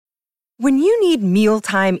When you need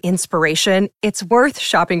mealtime inspiration, it's worth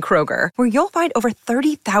shopping Kroger, where you'll find over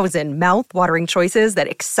 30,000 mouth-watering choices that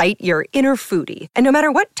excite your inner foodie. And no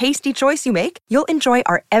matter what tasty choice you make, you'll enjoy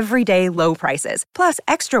our everyday low prices, plus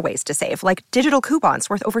extra ways to save, like digital coupons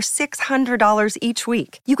worth over $600 each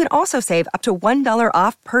week. You can also save up to $1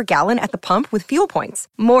 off per gallon at the pump with fuel points.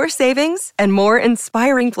 More savings and more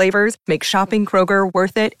inspiring flavors make shopping Kroger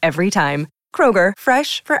worth it every time. Kroger,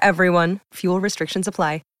 fresh for everyone. Fuel restrictions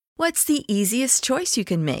apply. What's the easiest choice you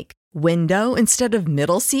can make? Window instead of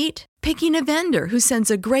middle seat? Picking a vendor who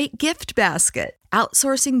sends a great gift basket?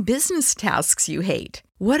 Outsourcing business tasks you hate?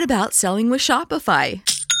 What about selling with Shopify?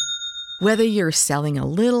 Whether you're selling a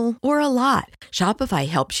little or a lot, Shopify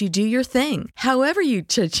helps you do your thing, however you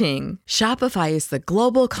cha-ching. Shopify is the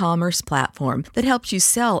global commerce platform that helps you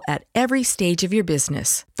sell at every stage of your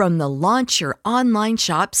business. From the launch your online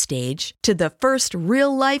shop stage to the first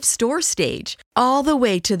real-life store stage, all the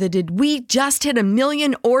way to the did we just hit 1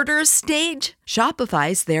 million orders stage.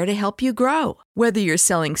 Shopify's there to help you grow. Whether you're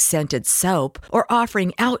selling scented soap or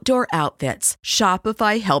offering outdoor outfits,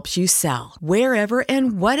 Shopify helps you sell. Wherever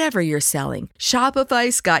and whatever you're selling,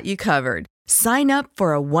 Shopify's got you covered. Sign up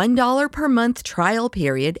for a $1 per month trial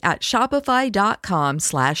period at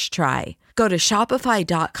shopify.com/try. Go to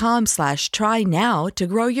shopify.com/try now to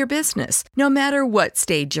grow your business, no matter what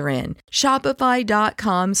stage you're in.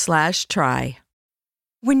 Shopify.com/try.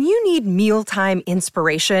 When you need mealtime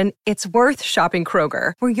inspiration, it's worth shopping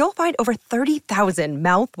Kroger, where you'll find over 30,000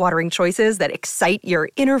 mouth-watering choices that excite your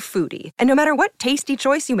inner foodie. And no matter what tasty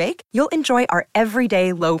choice you make, you'll enjoy our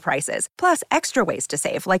everyday low prices, plus extra ways to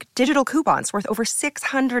save, like digital coupons worth over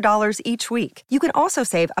 $600 each week. You can also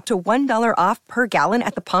save up to $1 off per gallon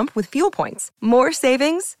at the pump with fuel points. More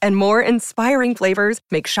savings and more inspiring flavors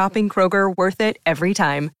make shopping Kroger worth it every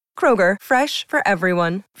time. Kroger, fresh for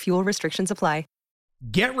everyone. Fuel restrictions apply.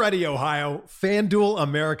 Get ready, Ohio. FanDuel,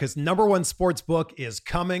 America's #1 sports book, is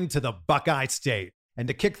coming to the Buckeye State. And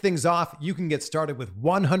to kick things off, you can get started with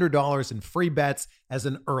 $100 in free bets as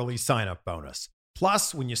an early sign-up bonus.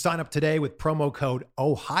 Plus, when you sign up today with promo code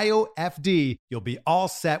OhioFD, you'll be all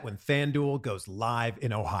set when FanDuel goes live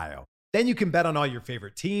in Ohio. Then you can bet on all your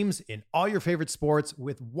favorite teams in all your favorite sports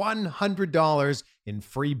with $100 in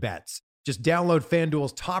free bets. Just download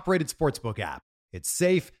FanDuel's top-rated sportsbook app. It's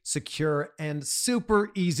safe, secure, and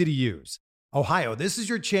super easy to use. Ohio, this is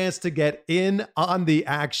your chance to get in on the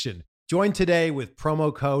action. Join today with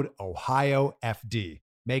promo code OhioFD.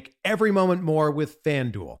 Make every moment more with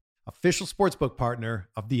FanDuel, official sportsbook partner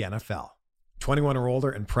of the NFL. 21 or older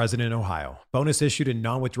and present in Ohio. Bonus issued in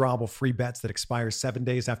non-withdrawable free bets that expire 7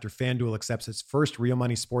 days after FanDuel accepts its first real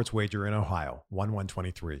money sports wager in Ohio,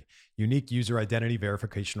 1/1/23. Unique user identity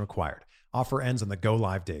verification required. Offer ends on the go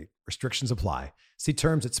live date. Restrictions apply. See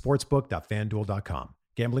terms at sportsbook.fanduel.com.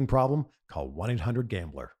 Gambling problem? Call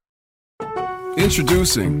 1-800-GAMBLER.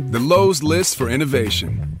 Introducing the Lowe's List for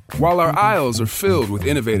Innovation. While our aisles are filled with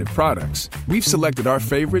innovative products, we've selected our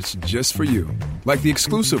favorites just for you. Like the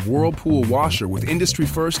exclusive Whirlpool washer with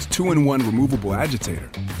industry-first 2-in-1 removable agitator.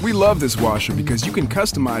 We love this washer because you can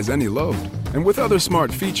customize any load. And with other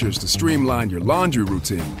smart features to streamline your laundry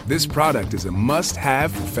routine, this product is a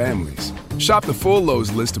must-have for families. Shop the full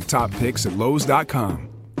Lowe's list of top picks at Lowe's.com.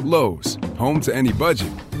 Lowe's, home to any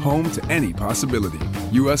budget, home to any possibility.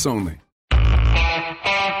 U.S. only.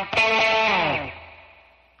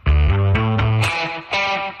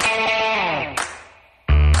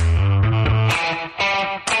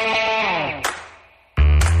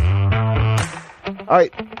 All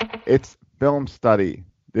right, it's film study.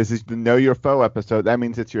 This is the Know Your Foe episode. That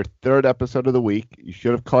means it's your third episode of the week. You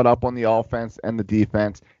should have caught up on the offense and the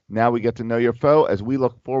defense. Now we get to know your foe as we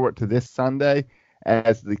look forward to this Sunday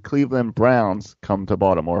as the Cleveland Browns come to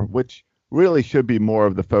Baltimore, which really should be more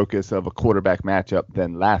of the focus of a quarterback matchup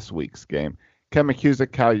than last week's game. Ken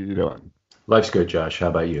McCusick, how are you doing? Life's good, Josh. How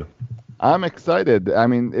about you? I'm excited. I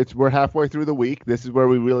mean, we're halfway through the week. This is where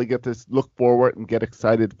we really get to look forward and get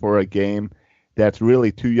excited for a game that's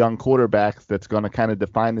really two young quarterbacks that's going to kind of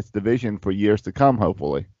define this division for years to come,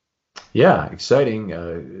 hopefully. Yeah, exciting.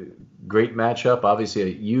 Great matchup. Obviously,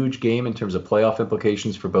 a huge game in terms of playoff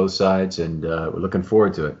implications for both sides, and we're looking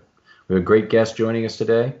forward to it. We have a great guest joining us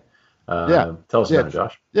today. Tell us about it,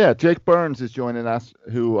 Josh. Yeah, Jake Burns is joining us,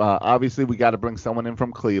 who obviously we got to bring someone in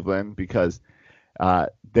from Cleveland because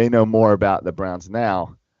they know more about the Browns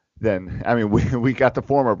now than, I mean, we got the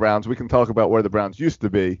former Browns. We can talk about where the Browns used to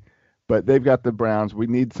be. But they've got the Browns. We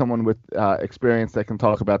need someone with experience that can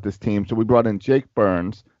talk about this team. So we brought in Jake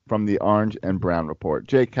Burns from the Orange and Brown Report.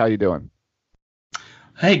 Jake, how you doing?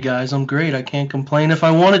 Hey, guys, I'm great. I can't complain if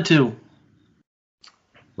I wanted to.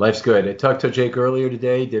 Life's good. I talked to Jake earlier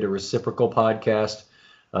today, did a reciprocal podcast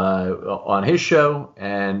on his show,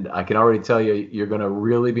 and I can already tell you, you're going to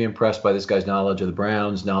really be impressed by this guy's knowledge of the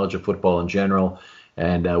Browns, knowledge of football in general,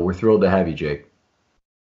 and we're thrilled to have you, Jake.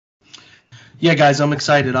 Yeah, guys, I'm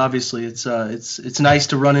excited. Obviously, it's nice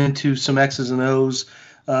to run into some X's and O's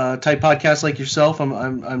type podcasts like yourself.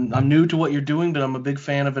 I'm new to what you're doing, but I'm a big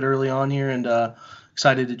fan of it early on here, and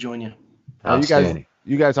excited to join you. Outstanding.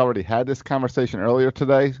 You guys already had this conversation earlier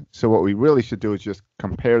today, so what we really should do is just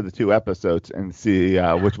compare the two episodes and see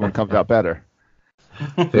which one comes out better.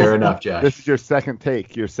 Fair enough, Josh. This is your second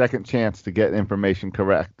take, your second chance to get information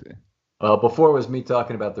correct. Well, before it was me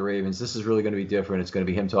talking about the Ravens, this is really going to be different. It's going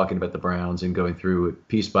to be him talking about the Browns and going through it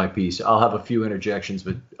piece by piece. I'll have a few interjections,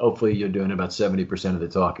 but hopefully you're doing about 70% of the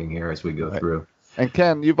talking here as we go through. And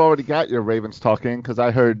Ken, you've already got your Ravens talking because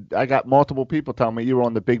I got multiple people telling me you were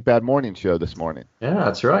on the Big Bad Morning Show this morning. Yeah,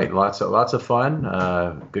 that's right. Lots of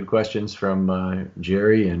fun. Good questions from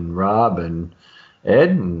Jerry and Rob and Ed,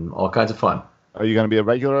 and all kinds of fun. Are you going to be a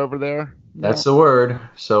regular over there? That's the word.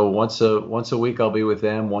 So once a week I'll be with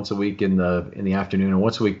them. Once a week in the afternoon, and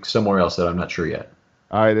once a week somewhere else that I'm not sure yet.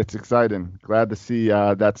 All right, it's exciting. Glad to see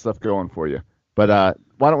that stuff going for you. But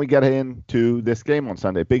why don't we get into this game on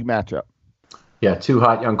Sunday? Big matchup. Yeah, two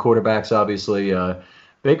hot young quarterbacks, obviously.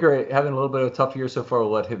 Baker having a little bit of a tough year so far. We'll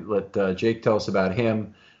let Jake tell us about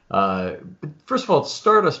him. First of all,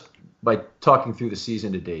 start us by talking through the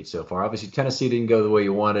season to date so far. Obviously, Tennessee didn't go the way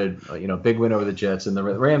you wanted. Big win over the Jets, and the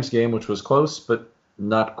Rams game, which was close, but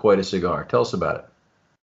not quite a cigar. Tell us about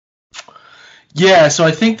it. Yeah, so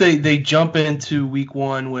I think they jump into week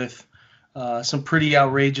one with some pretty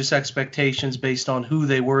outrageous expectations based on who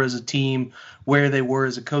they were as a team, where they were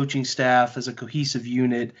as a coaching staff, as a cohesive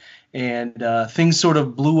unit, and things sort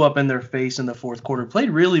of blew up in their face in the fourth quarter. Played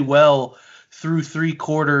really well through three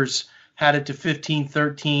quarters, had it to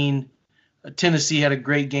 15-13. Tennessee had a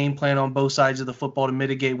great game plan on both sides of the football to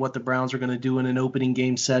mitigate what the Browns were going to do in an opening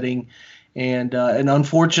game setting, and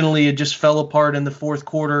unfortunately it just fell apart in the fourth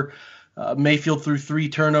quarter. Mayfield threw three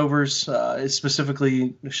turnovers,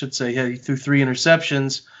 specifically, I should say, he threw three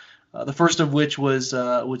interceptions. The first of which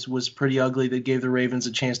was pretty ugly. That gave the Ravens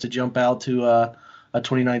a chance to jump out to a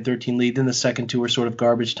 29-13 lead. Then the second two were sort of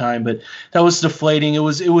garbage time, but that was deflating. It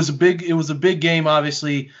was a big game,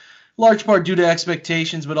 obviously, large part due to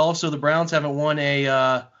expectations, but also the Browns haven't won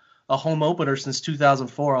a home opener since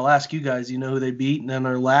 2004. I'll ask you guys, you know who they beat, and then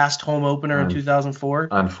their last home opener in 2004.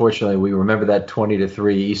 Unfortunately, we remember that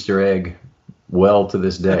 20-3 Easter egg well to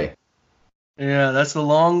this day. Yeah, that's the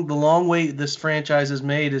long wait this franchise has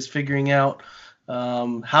made, is figuring out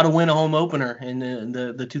how to win a home opener. And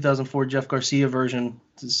the 2004 Jeff Garcia version,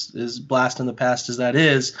 is blast in the past as that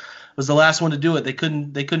is, was the last one to do it. They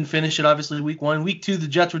couldn't finish it, obviously, week one. Week two, the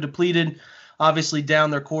Jets were depleted, obviously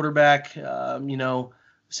down their quarterback,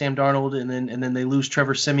 Sam Darnold, and then they lose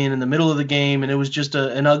Trevor Siemian in the middle of the game, and it was just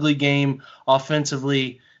an ugly game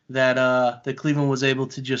offensively that Cleveland was able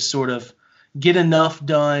to just sort of get enough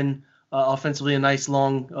done. Offensively, a nice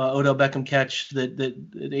long Odell Beckham catch, that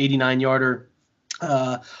 89-yarder,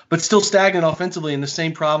 but still stagnant offensively, and the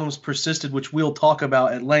same problems persisted, which we'll talk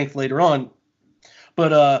about at length later on.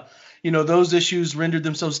 But those issues rendered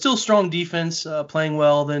themselves still strong defense, playing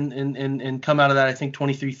well, then and come out of that, I think,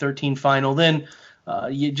 23-13 final. Then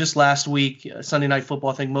just last week, Sunday Night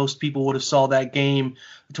Football, I think most people would have saw that game,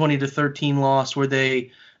 the 20-13 loss, where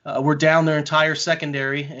they were down their entire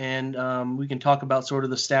secondary, and we can talk about sort of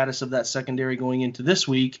the status of that secondary going into this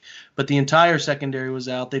week, but the entire secondary was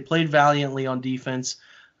out. They played valiantly on defense,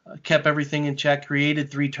 kept everything in check, created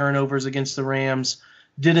 3 turnovers against the Rams,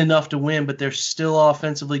 did enough to win, but they're still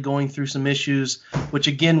offensively going through some issues, which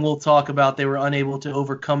again we'll talk about. They were unable to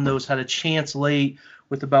overcome those, had a chance late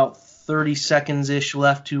with about 30 seconds-ish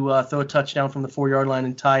left to throw a touchdown from the 4-yard line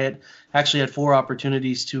and tie it. Actually had 4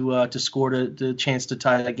 opportunities to score the chance to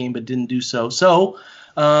tie that game, but didn't do so. So,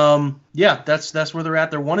 that's where they're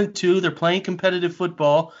at. They're 1-2. They're playing competitive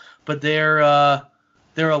football, but there are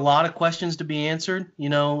a lot of questions to be answered,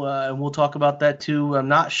 and we'll talk about that too. I'm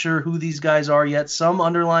not sure who these guys are yet. Some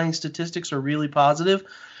underlying statistics are really positive,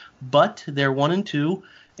 but they're 1-2,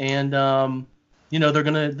 and they're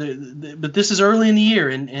gonna. But this is early in the year,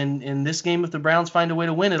 and in this game, if the Browns find a way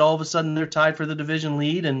to win it, all of a sudden they're tied for the division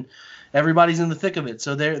lead, and everybody's in the thick of it.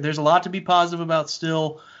 So there's a lot to be positive about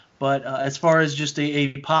still. But as far as just a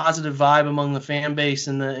positive vibe among the fan base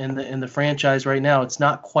and the franchise right now, it's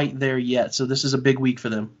not quite there yet. So this is a big week for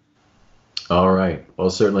them. All right. Well,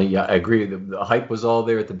 certainly, yeah, I agree. The hype was all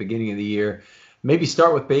there at the beginning of the year. Maybe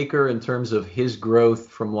start with Baker in terms of his growth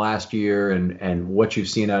from last year and what you've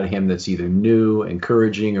seen out of him that's either new,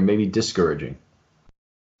 encouraging, or maybe discouraging.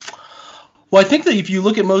 Well, I think that if you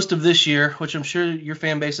look at most of this year, which I'm sure your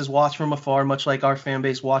fan base has watched from afar, much like our fan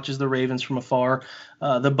base watches the Ravens from afar,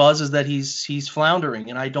 the buzz is that he's floundering,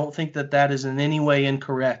 and I don't think that is in any way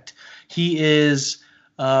incorrect. He is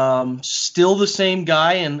still the same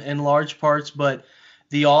guy in large parts, but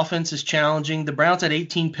the offense is challenging. The Browns had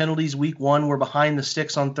 18 penalties week 1, were behind the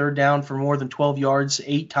sticks on third down for more than 12 yards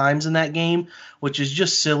 8 times in that game, which is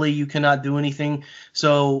just silly. You cannot do anything.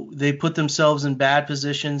 So they put themselves in bad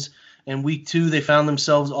positions. In week 2, they found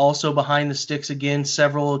themselves also behind the sticks again,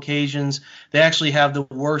 several occasions. They actually have the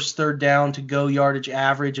worst third down to go yardage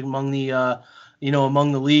average among the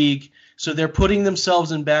league. So they're putting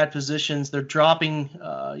themselves in bad positions. They're dropping,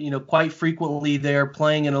 quite frequently. They're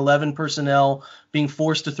playing in 11 personnel, being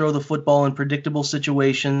forced to throw the football in predictable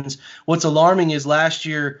situations. What's alarming is last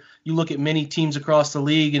year you look at many teams across the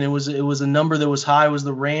league, and it was a number that was high. Was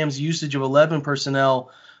the Rams' usage of 11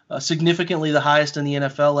 personnel, significantly the highest in the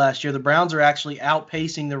NFL last year. The Browns are actually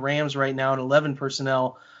outpacing the Rams right now in 11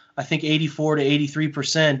 personnel, I think 84 to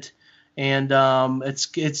 83%. And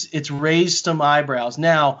it's raised some eyebrows.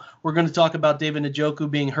 Now, we're going to talk about David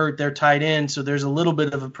Njoku being hurt, their tight end, so there's a little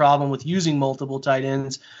bit of a problem with using multiple tight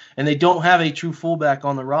ends, and they don't have a true fullback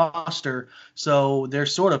on the roster, so they're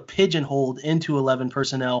sort of pigeonholed into 11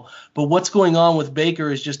 personnel. But what's going on with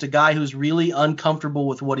Baker is just a guy who's really uncomfortable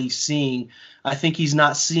with what he's seeing. I think he's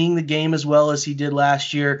not seeing the game as well as he did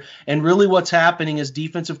last year. And really what's happening is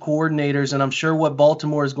defensive coordinators, and I'm sure what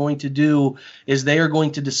Baltimore is going to do is they are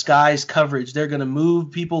going to disguise coverage. They're going to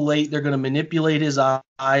move people late. They're going to manipulate his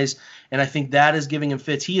eyes. And I think that is giving him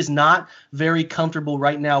fits. He is not very comfortable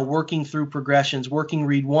right now working through progressions, working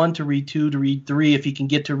read 1 to read 2 to read 3 if he can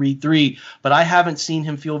get to read 3. But I haven't seen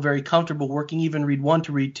him feel very comfortable working even read 1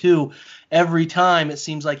 to read 2. Every time it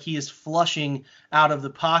seems like he is flushing out of the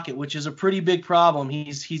pocket, which is a pretty big problem.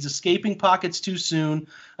 He's escaping pockets too soon.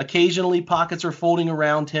 Occasionally pockets are folding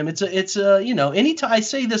around him. Anytime I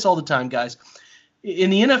say this all the time, guys.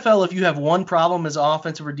 In the NFL, if you have one problem as an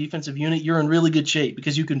offensive or defensive unit, you're in really good shape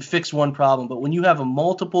because you can fix one problem. But when you have a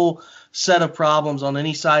multiple set of problems on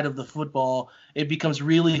any side of the football, it becomes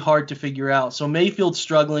really hard to figure out. So Mayfield's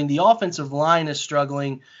struggling. The offensive line is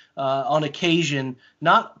struggling on occasion,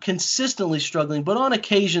 not consistently struggling, but on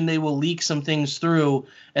occasion they will leak some things through,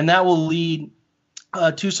 and that will lead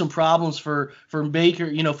to some problems for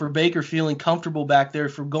Baker, for Baker feeling comfortable back there,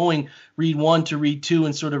 for going read 1 to read 2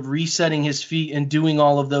 and sort of resetting his feet and doing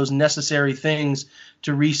all of those necessary things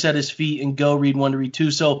to reset his feet and go read 1 to read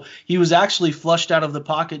 2. So he was actually flushed out of the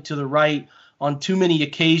pocket to the right on too many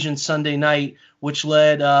occasions Sunday night, which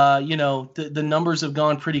led, the numbers have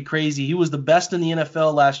gone pretty crazy. He was the best in the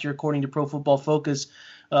NFL last year, according to Pro Football Focus,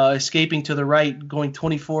 escaping to the right, going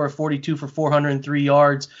 24 of 42 for 403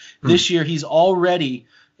 yards. This year, he's already,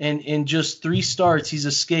 in just 3 starts, he's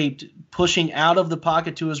escaped, pushing out of the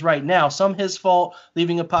pocket to his right. Now, some his fault,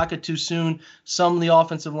 leaving a pocket too soon, some the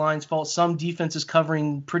offensive line's fault, some defenses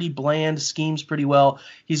covering pretty bland schemes pretty well.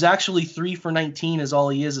 He's actually 3 for 19 is all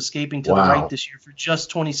he is, escaping to the right this year for just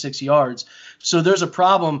 26 yards. So there's a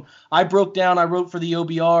problem. I wrote for the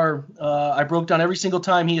OBR, I broke down every single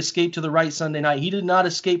time he escaped to the right Sunday night. He did not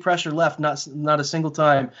escape pressure left, not a single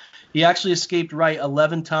time. He actually escaped right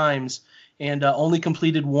 11 times and only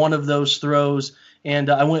completed one of those throws.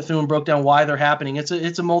 And I went through and broke down why they're happening.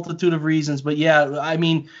 It's a multitude of reasons. But, yeah, I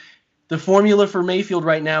mean, the formula for Mayfield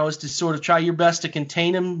right now is to sort of try your best to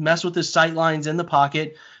contain him, mess with his sight lines in the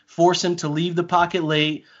pocket, force him to leave the pocket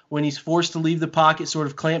late. When he's forced to leave the pocket, sort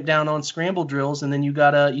of clamp down on scramble drills, and then you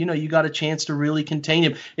got a chance to really contain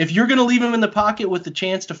him. If you're going to leave him in the pocket with the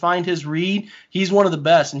chance to find his read, he's one of the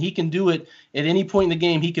best, and he can do it at any point in the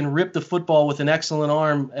game. He can rip the football with an excellent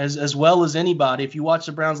arm as well as anybody. If you watch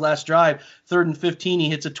the Browns' last drive, 3rd and 15, he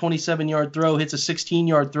hits a 27-yard throw, hits a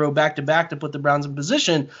 16-yard throw back-to-back to put the Browns in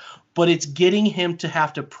position, but it's getting him to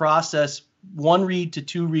have to process 1 read to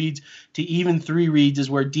 2 reads to even 3 reads is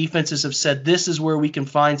where defenses have said this is where we can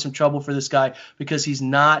find some trouble for this guy because he's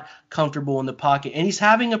not comfortable in the pocket. And he's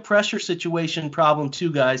having a pressure situation problem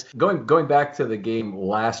too, guys. Going back to the game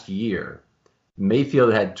last year,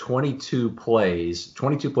 Mayfield had 22 plays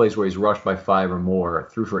where he's rushed by 5 or more,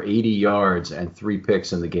 threw for 80 yards and 3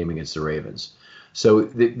 picks in the game against the Ravens. So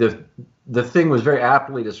the thing was very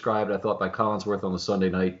aptly described, I thought, by Collinsworth on the Sunday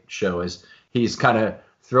night show as he's kind of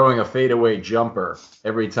throwing a fadeaway jumper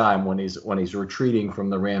every time when he's retreating from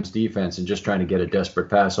the Rams defense and just trying to get a desperate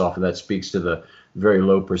pass off. And that speaks to the very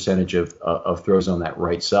low percentage of throws on that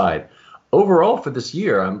right side. Overall for this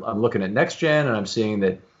year, I'm looking at Next Gen and I'm seeing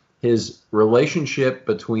that his relationship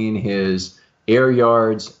between his air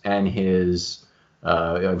yards and his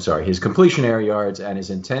his completion air yards and his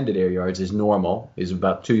intended air yards is normal. He's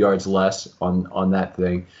about 2 yards less on that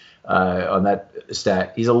thing, on that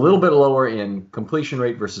stat. He's a little bit lower in completion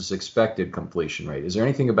rate versus expected completion rate. Is there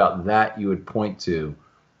anything about that you would point to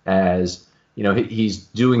as, he's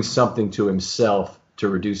doing something to himself to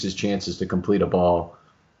reduce his chances to complete a ball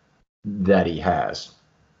that he has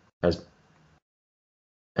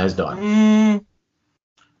done?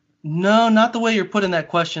 No, not the way you're putting that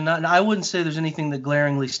question. I wouldn't say there's anything that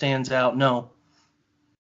glaringly stands out. No.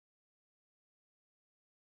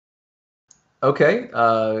 Okay.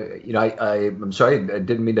 I'm sorry. I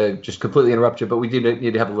didn't mean to just completely interrupt you, but we did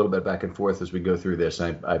need to have a little bit back and forth as we go through this.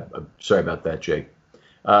 I'm sorry about that, Jake.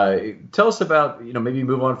 Tell us about, maybe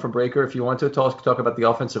move on from Breaker if you want to. Talk about the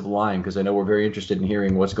offensive line, because I know we're very interested in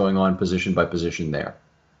hearing what's going on position by position there.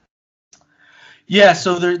 Yeah,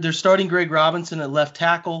 so they're starting Greg Robinson at left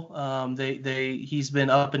tackle. He's been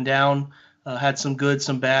up and down, had some good,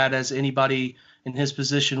 some bad, as anybody in his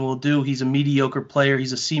position will do. He's a mediocre player.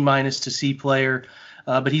 He's a C- to C player,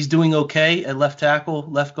 but he's doing okay at left tackle.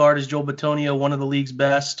 Left guard is Joel Bitonio, one of the league's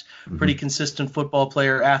best, pretty consistent football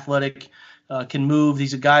player, athletic, can move.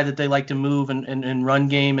 He's a guy that they like to move and run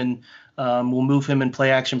game, and will move him in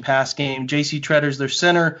play action pass game. J.C. Tretter's their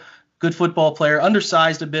center. Good football player,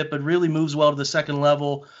 undersized a bit, but really moves well to the second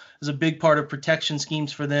level. Is a big part of protection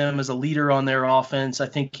schemes for them as a leader on their offense. I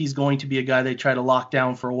think he's going to be a guy they try to lock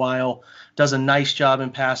down for a while. Does a nice job in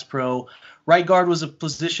pass pro. Right guard was a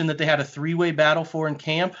position that they had a three-way battle for in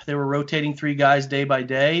camp. They were rotating 3 guys day by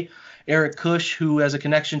day. Eric Cush, who has a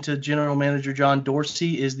connection to general manager John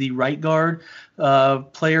Dorsey, is the right guard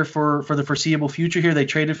player for the foreseeable future here. They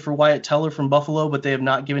traded for Wyatt Teller from Buffalo, but they have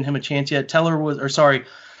not given him a chance yet.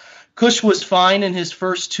 Cush was fine in his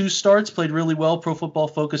first 2 starts, played really well. Pro Football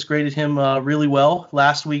Focus graded him really well.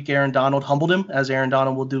 Last week, Aaron Donald humbled him, as Aaron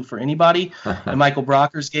Donald will do for anybody. And Michael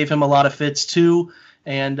Brockers gave him a lot of fits too.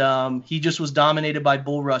 And he just was dominated by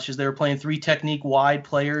bull rushes. They were playing 3 technique wide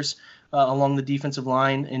players along the defensive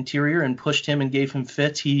line interior and pushed him and gave him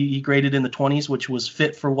fits. He graded in the 20s, which was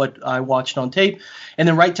fit for what I watched on tape. And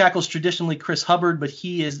then right tackle is traditionally Chris Hubbard, but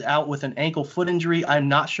he is out with an ankle foot injury. I'm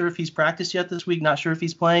not sure if he's practiced yet this week, not sure if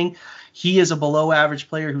he's playing. He is a below average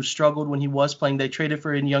player who struggled when he was playing. They traded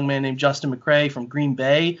for a young man named Justin McCray from Green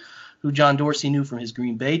Bay, who John Dorsey knew from his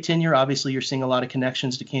Green Bay tenure. Obviously, you're seeing a lot of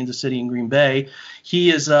connections to Kansas City and Green Bay.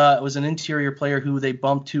 He was an interior player who they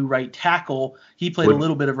bumped to right tackle. He played a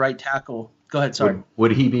little bit of right tackle. Go ahead, sorry.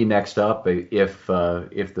 Would he be next up if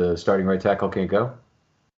the starting right tackle can't go?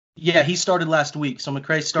 Yeah, he started last week. So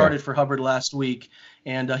McCray started for Hubbard last week,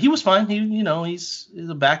 and he was fine. He's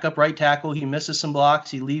a backup right tackle. He misses some blocks.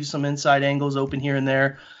 He leaves some inside angles open here and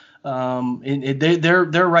there.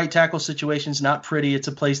 Their right tackle situation's not pretty. It's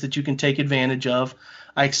a place that you can take advantage of.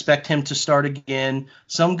 I expect him to start again.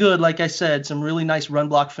 Some good, like I said, some really nice run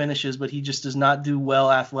block finishes, but he just does not do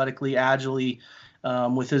well athletically, agilely,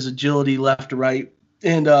 with his agility left to right.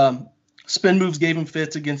 And spin moves gave him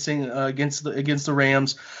fits against the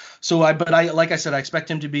Rams. So like I said, I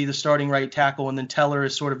expect him to be the starting right tackle, and then Teller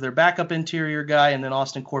is sort of their backup interior guy, and then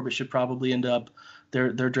Austin Corbett should probably end up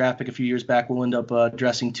their draft pick a few years back will end up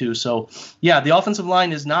dressing too. So yeah, the offensive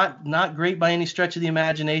line is not great by any stretch of the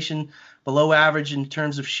imagination, below average in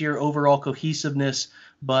terms of sheer overall cohesiveness.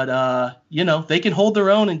 But they can hold their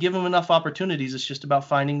own and give them enough opportunities. It's just about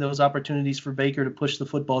finding those opportunities for Baker to push the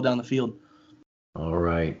football down the field. All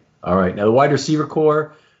right. Now the wide receiver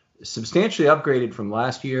core substantially upgraded from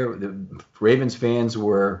last year. The Ravens fans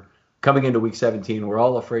were coming into Week 17. We're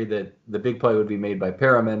all afraid that the big play would be made by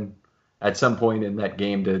Perriman at some point in that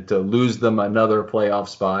game to lose them another playoff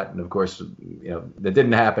spot. And of course, that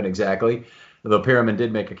didn't happen exactly. Although Perriman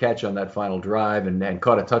did make a catch on that final drive and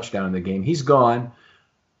caught a touchdown in the game. He's gone.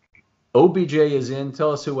 OBJ is in.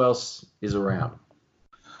 Tell us who else is around.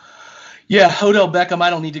 Yeah, Odell Beckham,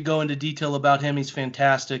 I don't need to go into detail about him. He's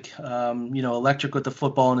fantastic. Electric with the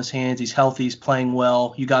football in his hands. He's healthy. He's playing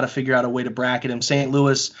well. You got to figure out a way to bracket him. St.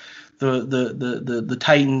 Louis, the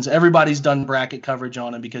Titans, everybody's done bracket coverage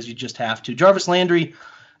on him because you just have to. Jarvis Landry,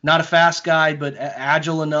 not a fast guy, but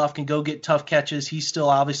agile enough, can go get tough catches. He's still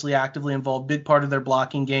obviously actively involved, big part of their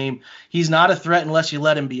blocking game. He's not a threat unless you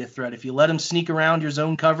let him be a threat. If you let him sneak around your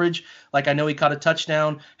zone coverage, like I know he caught a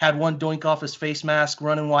touchdown, had one doink off his face mask,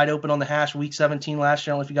 running wide open on the hash Week 17 last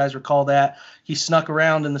year. I don't know if you guys recall that. He snuck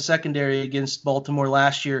around in the secondary against Baltimore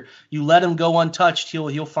last year. You let him go untouched,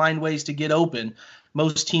 he'll find ways to get open.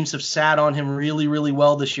 Most teams have sat on him really, really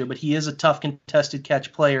well this year, but he is a tough contested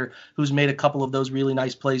catch player who's made a couple of those really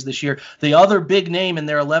nice plays this year. The other big name in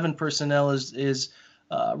their 11 personnel is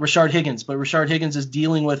Rashard Higgins, but Rashard Higgins is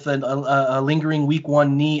dealing with a lingering week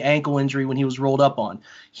 1 knee ankle injury when he was rolled up on.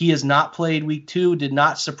 He has not played week 2, did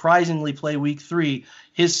not surprisingly play week 3.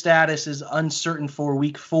 His status is uncertain for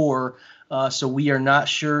week 4, so we are not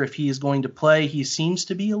sure if he is going to play. He seems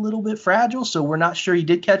to be a little bit fragile, so we're not sure. He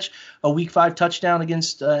did catch a week 5 touchdown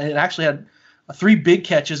against and actually had 3 big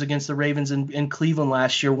catches against the Ravens in Cleveland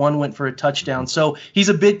last year. 1 went for a touchdown. So he's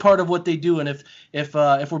a big part of what they do. And if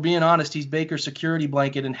we're being honest, he's Baker's security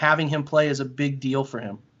blanket, and having him play is a big deal for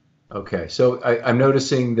him. Okay, so I'm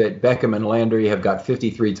noticing that Beckham and Landry have got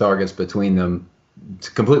 53 targets between them,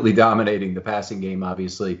 completely dominating the passing game,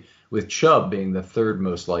 obviously, with Chubb being the 3rd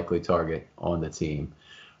most likely target on the team.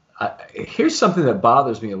 Here's something that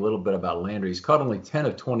bothers me a little bit about Landry. He's caught only 10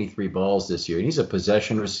 of 23 balls this year, and he's a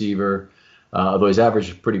possession receiver. Although his average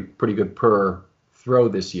is pretty good per throw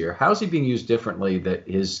this year. How is he being used differently that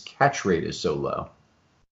his catch rate is so low?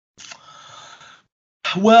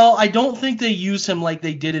 Well, I don't think they use him like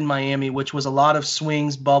they did in Miami, which was a lot of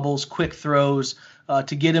swings, bubbles, quick throws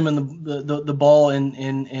to get him in the ball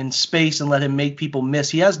in space and let him make people miss.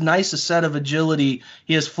 He has a set of agility.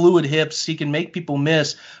 He has fluid hips. He can make people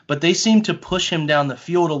miss, but they seem to push him down the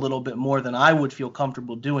field a little bit more than I would feel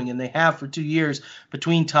comfortable doing. And they have for 2 years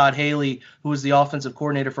between Todd Haley, who was the offensive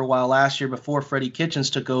coordinator for a while last year before Freddie Kitchens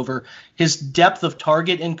took over. His depth of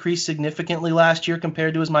target increased significantly last year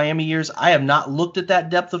compared to his Miami years. I have not looked at that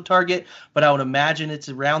depth of target, but I would imagine it's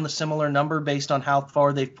around the similar number based on how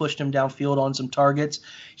far they've pushed him downfield on some targets.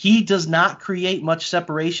 He does not create much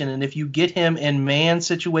separation, and if you get him in man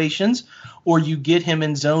situations or you get him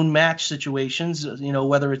in zone match situations,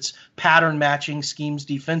 whether it's pattern matching schemes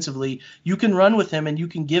defensively, you can run with him and you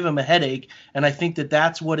can give him a headache. And I think that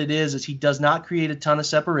that's what it is he does not create a ton of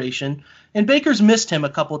separation. And Baker's missed him a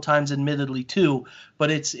couple of times, admittedly, too,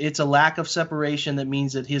 but it's a lack of separation that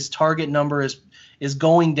means that his target number is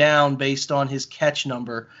going down based on his catch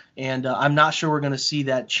number. And I'm not sure we're going to see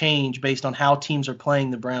that change based on how teams are playing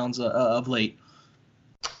the Browns of late.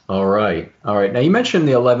 All right. Now, you mentioned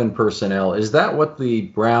the 11 personnel. Is that what the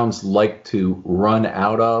Browns like to run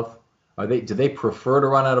out of? Do they prefer to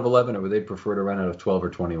run out of 11, or would they prefer to run out of 12 or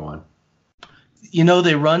 21?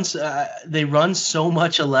 They run so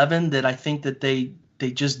much 11 that I think that they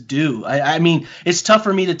just do. I mean, it's tough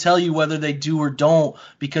for me to tell you whether they do or don't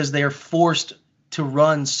because they are forced to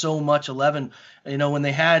run so much 11. When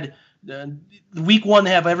they had week 1,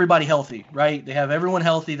 they have everybody healthy, right? They have everyone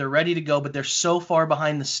healthy. They're ready to go, but they're so far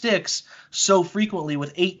behind the sticks so frequently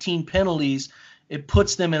with 18 penalties. It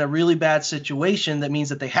puts them in a really bad situation that means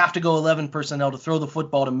that they have to go 11 personnel to throw the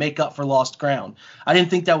football to make up for lost ground. I didn't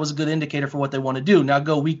think that was a good indicator for what they want to do. Now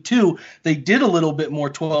go week 2, they did a little bit more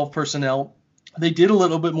 12 personnel. They did a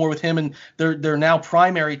little bit more with him and their now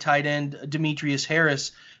primary tight end, Demetrius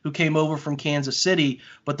Harris, who came over from Kansas City.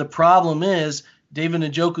 But the problem is David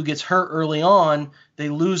Njoku gets hurt early on. They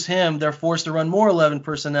lose him. They're forced to run more 11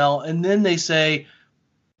 personnel. And then they say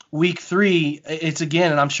week 3, it's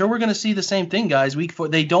again, and I'm sure we're going to see the same thing, guys. Week 4,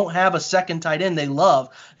 they don't have a second tight end they love.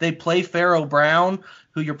 They play Pharaoh Brown,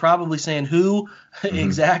 who you're probably saying, who? Mm-hmm.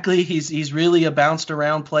 Exactly. He's really a bounced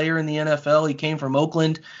around player in the NFL. He came from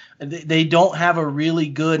Oakland. They don't have a really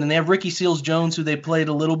good, and they have Ricky Seals-Jones, who they played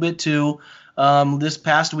a little bit too this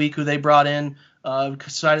past week, who they brought in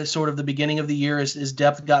sort of the beginning of the year as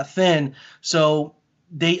depth got thin. So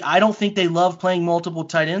I don't think they love playing multiple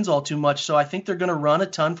tight ends all too much. So I think they're going to run a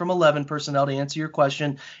ton from 11 personnel to answer your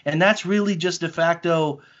question. And that's really just de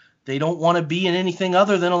facto. They don't want to be in anything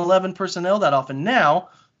other than 11 personnel that often. Now,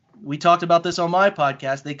 we talked about this on my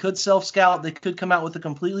podcast. They could self-scout. They could come out with a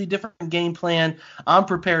completely different game plan. I'm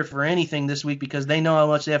prepared for anything this week because they know how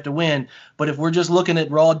much they have to win. But if we're just looking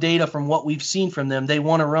at raw data from what we've seen from them, they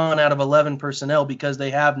want to run out of 11 personnel because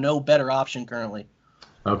they have no better option currently.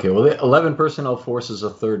 Okay, well, the 11 personnel forces a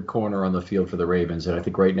third corner on the field for the Ravens, and I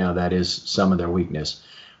think right now that is some of their weakness.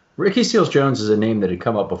 Ricky Seals-Jones is a name that had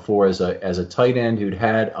come up before as a tight end who'd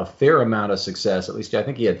had a fair amount of success. At least I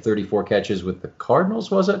think he had 34 catches with the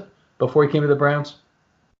Cardinals, was it, before he came to the Browns?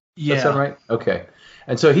 Yeah. That's that right? Okay.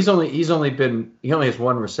 And so he only has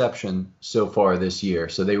 1 reception so far this year,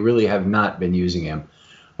 so they really have not been using him.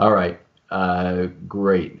 All right.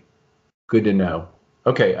 Great. Good to know.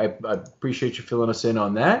 Okay, I appreciate you filling us in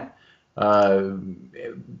on that.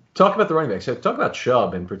 Talk about the running backs. Talk about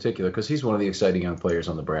Chubb in particular, because he's one of the exciting young players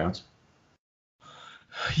on the Browns.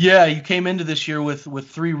 Yeah, you came into this year with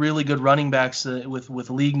 3 really good running backs with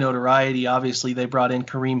league notoriety. Obviously, they brought in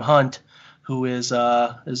Kareem Hunt, who is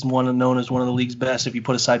known as one of the league's best if you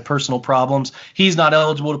put aside personal problems. He's not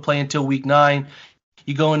eligible to play until week 9.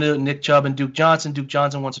 You go into Nick Chubb and Duke Johnson. Duke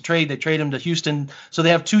Johnson wants a trade. They trade him to Houston. So they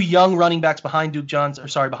have 2 young running backs behind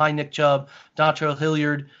behind Nick Chubb, Dontrell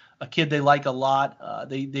Hilliard, a kid they like a lot.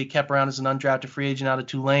 They kept around as an undrafted free agent out of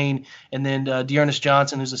Tulane. And then Dearness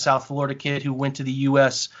Johnson, who's a South Florida kid who went to the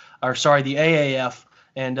AAF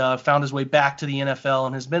and found his way back to the NFL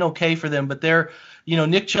and has been okay for them. But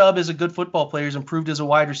Nick Chubb is a good football player. He's improved as a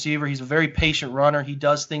wide receiver. He's a very patient runner. He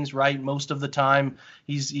does things right most of the time.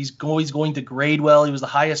 He's always going to grade well. He was the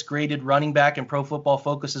highest graded running back in Pro Football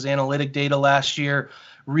Focus's analytic data last year.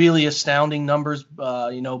 Really astounding numbers,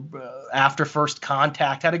 after first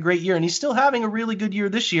contact. Had a great year, and he's still having a really good year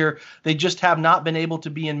this year. They just have not been able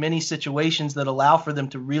to be in many situations that allow for them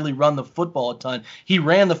to really run the football a ton. He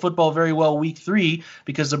ran the football very well week 3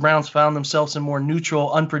 because the Browns found themselves in more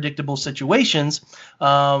neutral, unpredictable situations.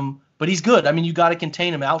 But he's good. I mean, you got to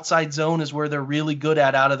contain him. Outside zone is where they're really good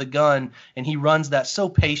at out of the gun, and he runs that so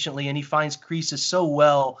patiently, and he finds creases so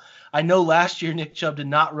well. I know last year Nick Chubb did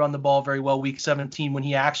not run the ball very well week 17 when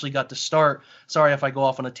he actually got to start. Sorry if I go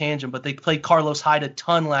off on a tangent, but they played Carlos Hyde a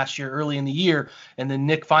ton last year early in the year, and then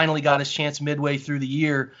Nick finally got his chance midway through the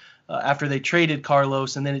year after they traded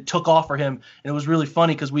Carlos, and then it took off for him. And it was really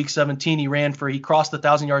funny because week 17 he crossed the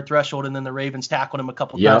 1,000-yard threshold, and then the Ravens tackled him a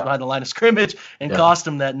couple times behind the line of scrimmage and cost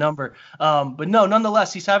him that number. But no,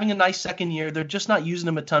 nonetheless, he's having a nice second year. They're just not using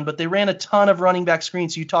him a ton, but they ran a ton of running back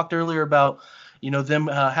screens. So you talked earlier about them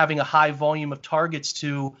having a high volume of targets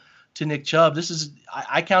to Nick Chubb.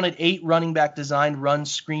 I counted 8 running back designed run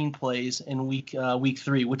screen plays in week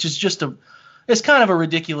 3, which is it's kind of a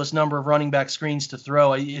ridiculous number of running back screens to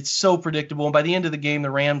throw. It's so predictable. And by the end of the game,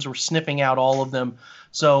 the Rams were sniffing out all of them.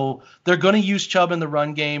 So they're going to use Chubb in the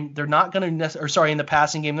run game. They're not going to, in the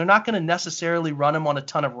passing game. They're not going to necessarily run him on a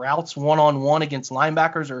ton of routes one-on-one against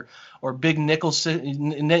linebackers or big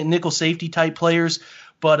nickel safety type players.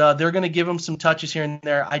 But they're going to give him some touches here and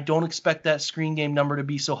there. I don't expect that screen game number to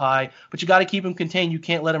be so high, but you got to keep him contained. You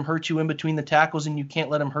can't let him hurt you in between the tackles, and you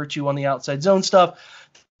can't let him hurt you on the outside zone stuff.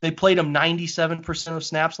 They played him 97% of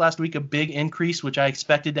snaps last week, a big increase, which I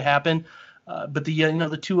expected to happen. But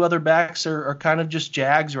the 2 other backs are kind of just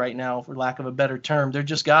Jags right now, for lack of a better term. They're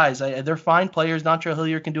just guys. They're fine players. Dontrell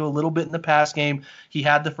Hilliard can do a little bit in the pass game. He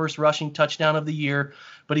had the first rushing touchdown of the year,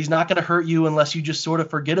 but he's not going to hurt you unless you just sort of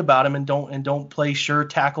forget about him and don't play sure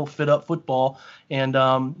tackle fit up football. And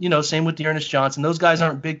same with Dearness Johnson. Those guys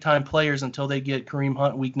aren't big time players until they get Kareem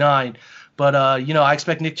Hunt week 9. But I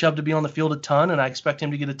expect Nick Chubb to be on the field a ton, and I expect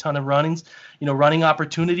him to get a ton of running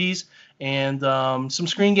opportunities. And some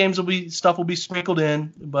screen games will be sprinkled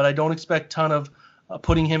in, but I don't expect a ton of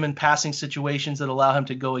putting him in passing situations that allow him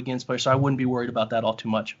to go against players. So I wouldn't be worried about that all too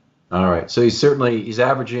much. All right. So he's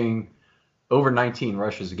averaging over 19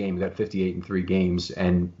 rushes a game. He got 58 in 3 games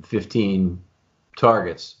and 15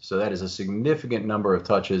 targets. So that is a significant number of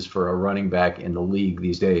touches for a running back in the league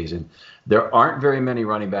these days. And there aren't very many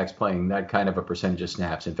running backs playing that kind of a percentage of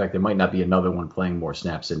snaps. In fact, there might not be another one playing more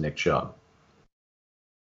snaps than Nick Chubb.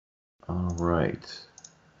 All right.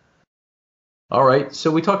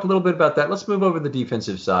 So we talked a little bit about that. Let's move over to the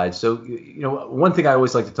defensive side. So, one thing I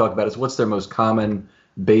always like to talk about is what's their most common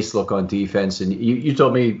base look on defense. And you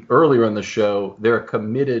told me earlier on the show they're a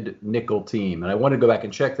committed nickel team. And I want to go back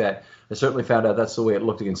and check that. I certainly found out that's the way it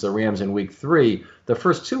looked against the Rams in week 3. The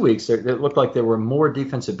first 2 weeks, it looked like there were more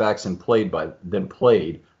defensive backs than played.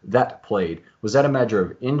 Was that a matter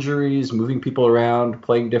of injuries, moving people around,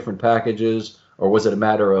 playing different packages, or was it a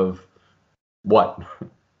matter of what?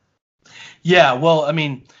 Yeah, well, I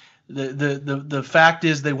mean, the fact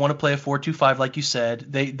is they want to play a 4-2-5, like you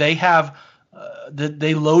said. They have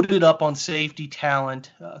they loaded up on safety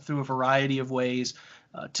talent through a variety of ways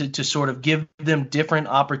to sort of give them different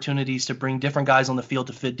opportunities to bring different guys on the field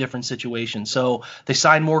to fit different situations. So they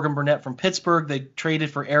signed Morgan Burnett from Pittsburgh. They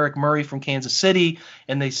traded for Eric Murray from Kansas City,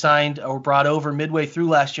 and they signed or brought over midway through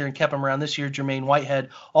last year and kept him around this year, Jermaine Whitehead,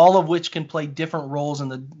 all of which can play different roles in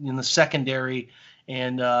the secondary.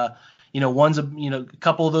 And a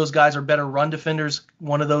couple of those guys are better run defenders.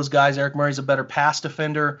 One of those guys, Eric Murray, is a better pass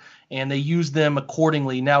defender, and they use them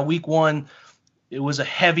accordingly. Now, week 1, it was a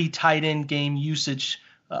heavy tight end game usage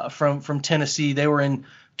from Tennessee. They were in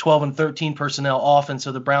 12 and 13 personnel often,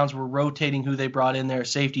 so the Browns were rotating who they brought in there,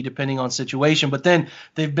 safety, depending on situation. But then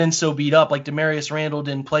they've been so beat up. Like Demarius Randall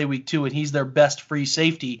didn't play week 2, and he's their best free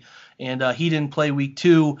safety. And he didn't play week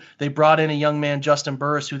 2. They brought in a young man, Justin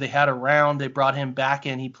Burris, who they had around. They brought him back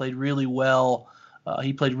in. He played really well.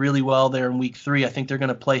 He played really well there in week 3. I think they're going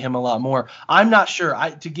to play him a lot more. I'm not sure.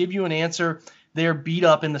 To give you an answer, they're beat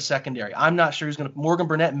up in the secondary. I'm not sure who's going to. Morgan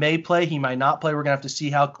Burnett may play. He might not play. We're going to have to see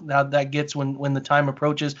how that gets when the time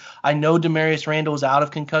approaches. I know Demarius Randall is out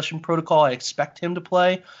of concussion protocol. I expect him to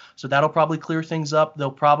play, so that'll probably clear things up.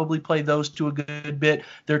 They'll probably play those two a good bit.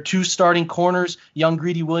 Their two starting corners, young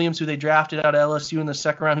Greedy Williams, who they drafted out of LSU in the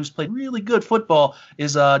second round, who's played really good football,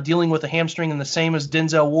 is dealing with a hamstring, and the same as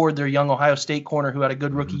Denzel Ward, their young Ohio State corner who had a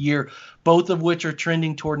good rookie year, both of which are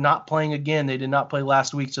trending toward not playing again. They did not play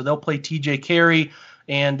last week, so they'll play T.J. Carey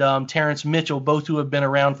and Terrence Mitchell, both who have been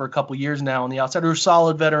around for a couple years now on the outside, who are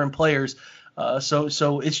solid veteran players.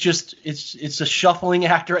 So it's a shuffling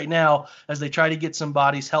act right now as they try to get some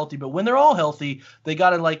bodies healthy. But when they're all healthy, they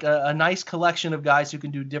got a nice collection of guys who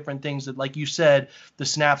can do different things. That, like you said, the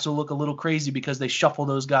snaps will look a little crazy because they shuffle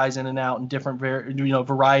those guys in and out in different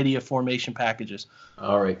variety of formation packages.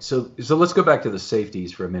 All right, so let's go back to the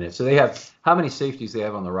safeties for a minute. So they have how many safeties they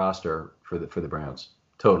have on the roster for the Browns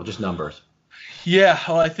total, just numbers? Yeah,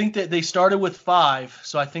 well, I think that they started with 5,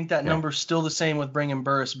 so I think that number's still the same with bringing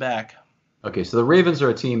Burris back. Okay, so the Ravens are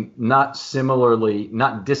a team not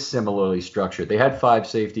dissimilarly structured. They had 5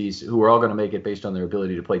 safeties who were all going to make it based on their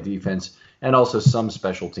ability to play defense and also some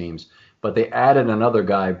special teams. But they added another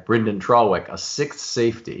guy, Brendan Trawick, a 6th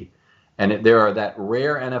safety. And there are that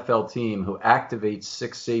rare NFL team who activates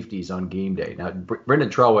 6 safeties on game day. Now, Brendan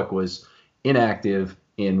Trawick was inactive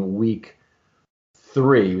in week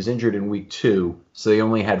 3. He was injured in week 2, so they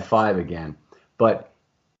only had 5 again. But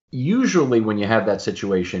usually when you have that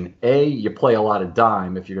situation, you play a lot of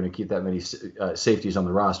dime if you're going to keep that many safeties on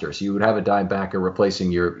the roster. So you would have a dime backer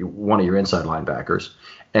replacing one of your inside linebackers.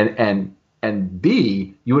 And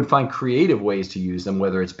B, you would find creative ways to use them,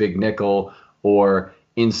 whether it's big nickel or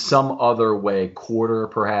in some other way, quarter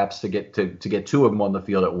perhaps, to get 2 of them on the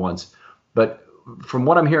field at once. But from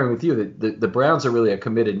what I'm hearing with you, the Browns are really a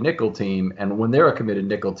committed nickel team, and when they're a committed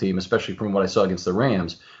nickel team, especially from what I saw against the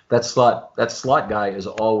Rams, that slot guy is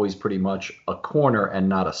always pretty much a corner and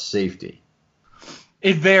not a safety.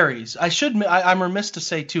 It varies. I'm remiss to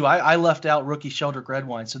say too, I left out rookie Sheldrick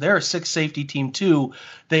Redwine, so they're a 6 safety team too.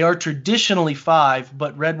 They are traditionally 5,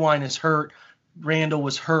 but Redwine is hurt. Randall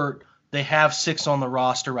was hurt. They have 6 on the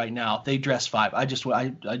roster right now. They dress 5.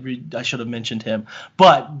 I should have mentioned him.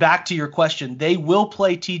 But back to your question, they will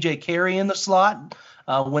play T.J. Carey in the slot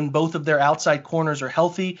when both of their outside corners are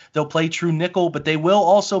healthy. They'll play true nickel, but they will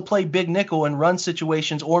also play big nickel in run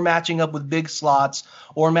situations or matching up with big slots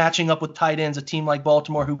or matching up with tight ends, a team like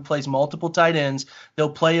Baltimore who plays multiple tight ends. They'll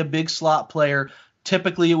play a big slot player.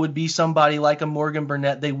 Typically, it would be somebody like a Morgan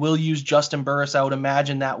Burnett. They will use Justin Burris, I would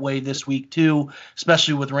imagine, that way this week too,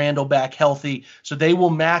 especially with Randall back healthy. So they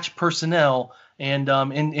will match personnel, and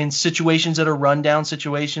in situations that are rundown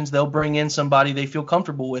situations, they'll bring in somebody they feel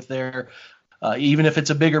comfortable with there. Even if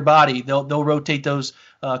it's a bigger body, they'll rotate those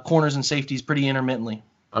corners and safeties pretty intermittently.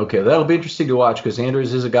 Okay, that'll be interesting to watch because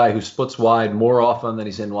Andrews is a guy who splits wide more often than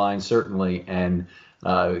he's in line, certainly, and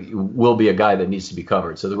will be a guy that needs to be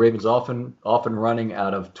covered. So the Ravens often running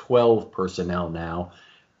out of 12 personnel now.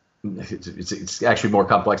 It's actually more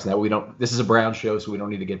complex than that. This is a Browns show, so we don't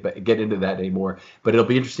need to get into that anymore. But it'll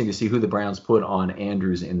be interesting to see who the Browns put on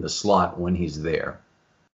Andrews in the slot when he's there.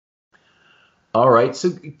 All right, so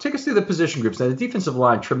take us through the position groups. Now, the defensive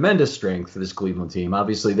line, tremendous strength for this Cleveland team.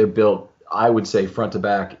 Obviously, they're built, I would say, front to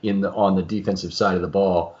back on the defensive side of the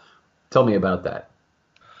ball. Tell me about that.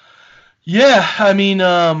 Yeah, I mean,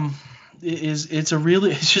 it's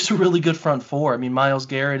just a really good front four. I mean, Myles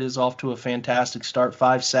Garrett is off to a fantastic start,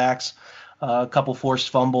 5 sacks, a couple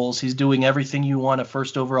forced fumbles. He's doing everything you want a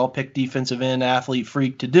first overall pick defensive end athlete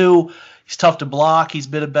freak to do. He's tough to block. He's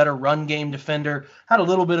been a better run game defender. Had a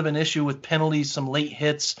little bit of an issue with penalties, some late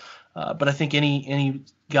hits, but I think any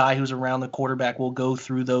guy who's around the quarterback will go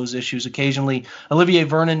through those issues occasionally. Olivier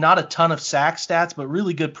Vernon, not a ton of sack stats, but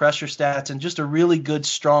really good pressure stats and just a really good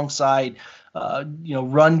strong side,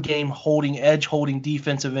 run game edge holding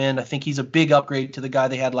defensive end. I think he's a big upgrade to the guy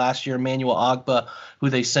they had last year, Emmanuel Ogbah, who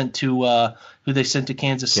they sent to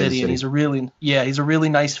Kansas City, and he's a really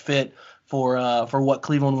nice fit for what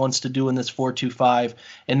Cleveland wants to do in this 4-2-5.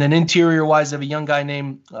 And then interior-wise, they have a young guy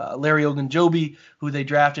named Larry Ogunjobi, who they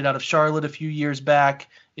drafted out of Charlotte a few years back,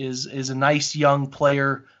 is a nice young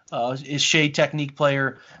player, is shade technique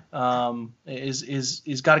player,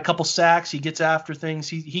 is got a couple sacks. He gets after things.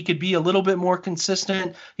 He could be a little bit more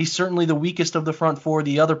consistent. He's certainly the weakest of the front four.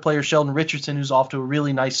 The other player, Sheldon Richardson, who's off to a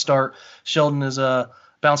really nice start. Sheldon is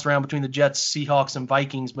bounced around between the Jets, Seahawks, and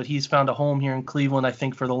Vikings, but he's found a home here in Cleveland, I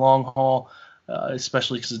think, for the long haul,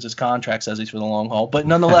 especially because his contract says he's for the long haul. But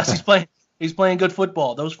nonetheless, He's playing good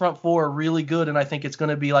football. Those front four are really good, and I think it's going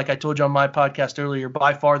to be, like I told you on my podcast earlier,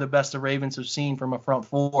 by far the best the Ravens have seen from a front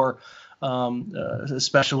four,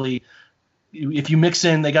 especially if you mix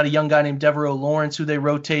in, they got a young guy named Devereaux Lawrence who they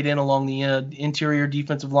rotate in along the interior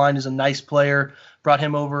defensive line. Is a nice player. Brought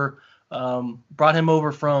him over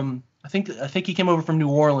from I think he came over from New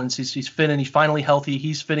Orleans. He's fit and he's finally healthy.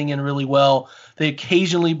 He's fitting in really well. They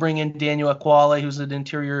occasionally bring in Daniel Akwale, who's an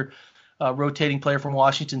interior rotating player from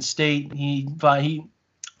Washington State. He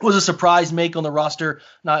was a surprise make on the roster,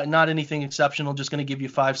 not anything exceptional, just going to give you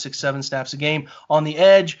 5, 6, 7 snaps a game. On the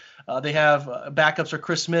edge, they have backups are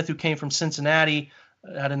Chris Smith, who came from Cincinnati,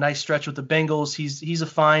 had a nice stretch with the Bengals. He's a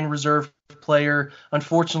fine reserve player.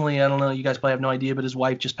 Unfortunately, I don't know, you guys probably have no idea, but his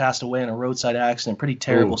wife just passed away in a roadside accident. Pretty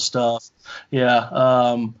terrible stuff.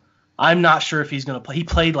 Yeah. I'm not sure if he's going to play. He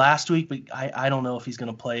played last week, but I don't know if he's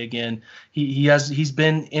going to play again. He's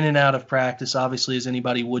been in and out of practice, obviously, as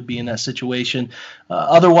anybody would be in that situation.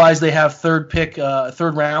 Otherwise, they have third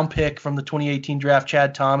round pick from the 2018 draft,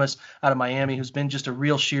 Chad Thomas out of Miami, who's been just a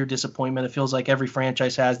real sheer disappointment. It feels like every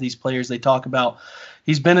franchise has these players they talk about.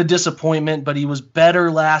 He's been a disappointment, but he was better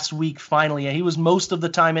last week finally. He was most of the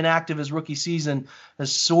time inactive his rookie season,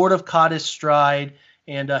 has sort of caught his stride,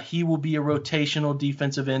 and he will be a rotational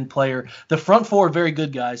defensive end player. The front four are very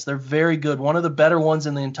good, guys. They're very good, one of the better ones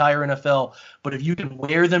in the entire NFL. But if you can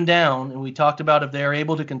wear them down, and we talked about if they're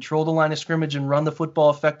able to control the line of scrimmage and run the football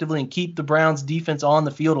effectively and keep the Browns defense on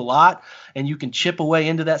the field a lot, and you can chip away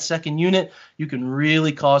into that second unit, you can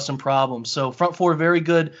really cause some problems. So front four, very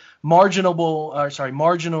good, marginal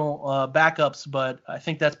backups, but I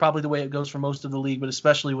think that's probably the way it goes for most of the league, but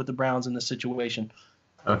especially with the Browns in this situation.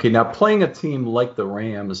 Okay, now playing a team like the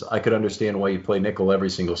Rams, I could understand why you play nickel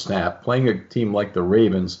every single snap. Playing a team like the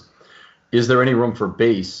Ravens, is there any room for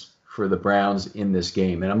base for the Browns in this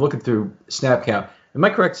game? And I'm looking through snap count. Am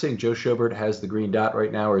I correct saying Joe Schobert has the green dot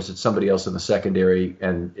right now, or is it somebody else in the secondary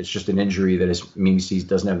and it's just an injury that means he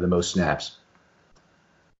doesn't have the most snaps?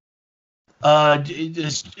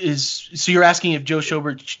 So you're asking if Joe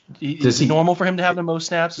Schobert, is it normal for him to have the most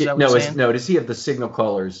snaps? Is that what you're saying? No, does he have the signal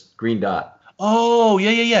caller's green dot? Oh,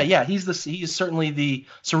 yeah. He is certainly the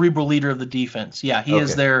cerebral leader of the defense. Yeah, he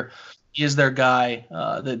is their guy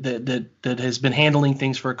that has been handling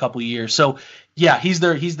things for a couple of years. So yeah, he's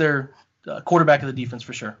their quarterback of the defense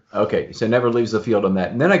for sure. Okay, so never leaves the field on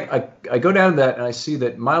that. And then I go down to that and I see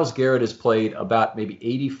that Myles Garrett has played about maybe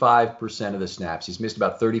 85% of the snaps. He's missed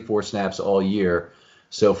about 34 snaps all year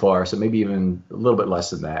so far, so maybe even a little bit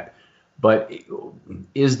less than that. But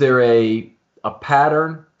is there a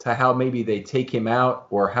pattern to how maybe they take him out,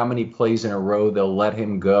 or how many plays in a row they'll let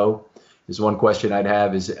him go? Is one question I'd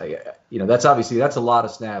have. Is that's a lot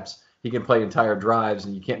of snaps. He can play entire drives,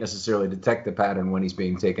 and you can't necessarily detect the pattern when he's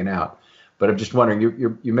being taken out. But I'm just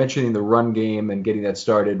wondering, you're mentioning the run game and getting that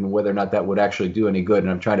started, and whether or not that would actually do any good.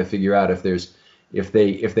 And I'm trying to figure out if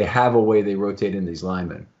they have a way they rotate in these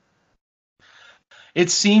linemen. It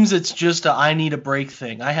seems it's just I need a break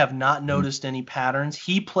thing. I have not noticed any patterns.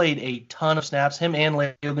 He played a ton of snaps. Him and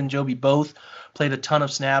Larry Ogunjobi both played a ton of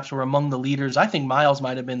snaps, were among the leaders. I think Myles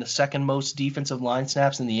might have been the second most defensive line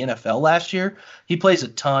snaps in the NFL last year. He plays a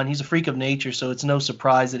ton. He's a freak of nature, so it's no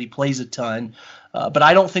surprise that he plays a ton. But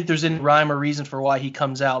I don't think there's any rhyme or reason for why he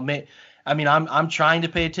comes out. I'm trying to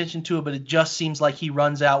pay attention to it, but it just seems like he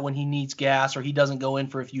runs out when he needs gas, or he doesn't go in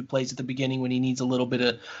for a few plays at the beginning when he needs a little bit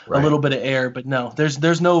of air. But no,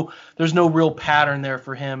 there's no real pattern there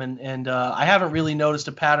for him, and I haven't really noticed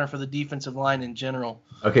a pattern for the defensive line in general.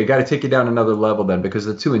 Okay, got to take it down another level then, because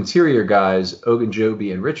the two interior guys,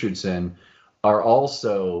 Ogunjobi and Richardson, are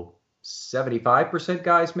also 75%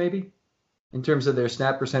 guys maybe, in terms of their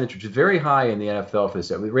snap percentage, which is very high in the NFL for this.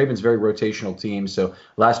 The Ravens very rotational team, so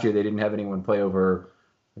last year they didn't have anyone play over,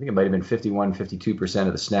 I think it might have been 51, 52%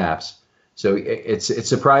 of the snaps. So it's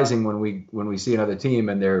surprising when we see another team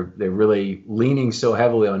and they're really leaning so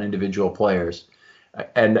heavily on individual players.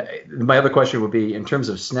 And my other question would be, in terms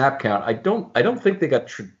of snap count, I don't think they got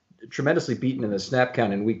tremendously beaten in the snap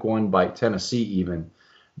count in Week 1 by Tennessee even,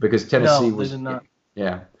 because Tennessee was not.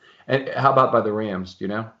 Yeah. And how about by the Rams? Do you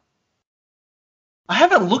know? I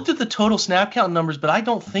haven't looked at the total snap count numbers, but I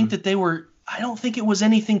don't think that I don't think it was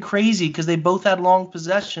anything crazy, because they both had long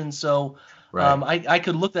possessions. So I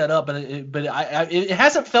could look that up, but it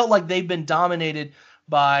hasn't felt like they've been dominated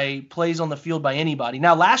by plays on the field by anybody.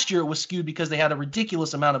 Now, last year it was skewed because they had a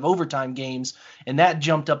ridiculous amount of overtime games, and that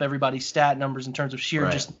jumped up everybody's stat numbers in terms of sheer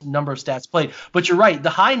just number of stats played. But you're right.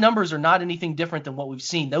 The high numbers are not anything different than what we've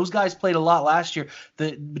seen. Those guys played a lot last year.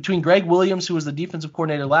 Between Greg Williams, who was the defensive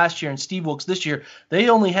coordinator last year, and Steve Wilkes this year, they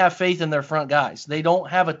only have faith in their front guys. They don't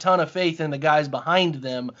have a ton of faith in the guys behind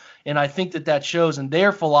them, and I think that shows. And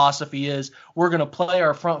their philosophy is, we're going to play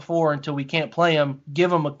our front four until we can't play them, give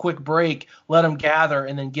them a quick break, let them gather,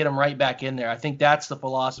 and then get them right back in there. I think that's the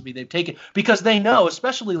philosophy they've taken, because they know,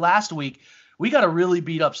 especially last week, we got to really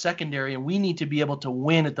beat up secondary, and we need to be able to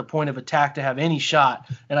win at the point of attack to have any shot.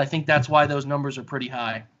 And I think that's why those numbers are pretty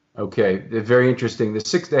high. Okay, very interesting.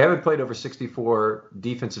 They haven't played over 64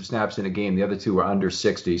 defensive snaps in a game. The other two were under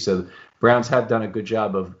 60. So Browns have done a good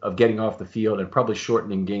job of getting off the field and probably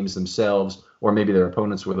shortening games themselves, or maybe their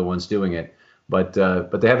opponents were the ones doing it. But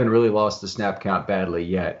they haven't really lost the snap count badly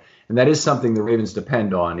yet. And that is something the Ravens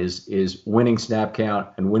depend on, is winning snap count,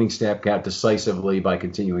 and winning snap count decisively by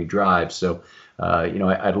continuing drives. So,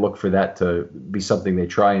 I'd look for that to be something they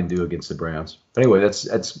try and do against the Browns. But anyway,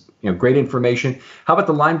 that's great information. How about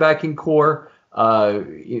the linebacking core?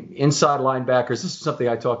 Inside linebackers, this is something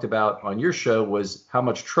I talked about on your show, was how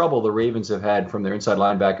much trouble the Ravens have had from their inside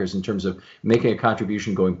linebackers in terms of making a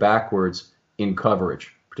contribution going backwards in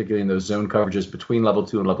coverage, particularly in those zone coverages between level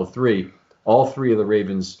 2 and level 3. All three of the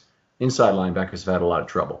Ravens' inside linebackers have had a lot of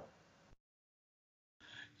trouble.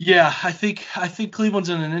 Yeah, I think Cleveland's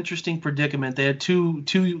in an interesting predicament. They had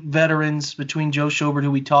two veterans between Joe Schobert, who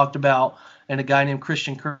we talked about, and a guy named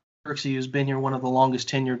Christian Kirksey, who's been here, one of the longest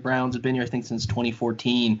tenured Browns, have been here, I think, since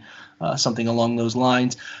 2014, something along those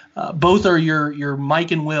lines. Both are your Mike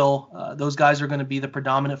and Will. Those guys are going to be the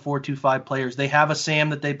predominant 4-2-5 players. They have a Sam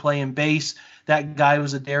that they play in base. That guy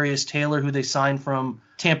was a Darius Taylor, who they signed from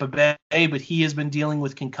Tampa Bay, but he has been dealing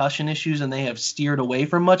with concussion issues, and they have steered away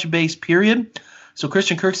from much base, period. So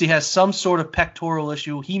Christian Kirksey has some sort of pectoral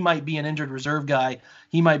issue. He might be an injured reserve guy.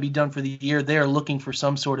 He might be done for the year. They are looking for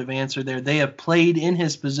some sort of answer there. They have played in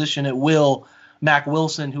his position at will. Mac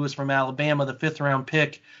Wilson, who is from Alabama, the 5th-round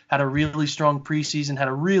pick, had a really strong preseason, had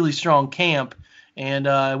a really strong camp, and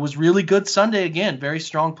was really good Sunday again. Very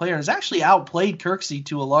strong player, and has actually outplayed Kirksey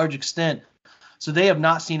to a large extent. So they have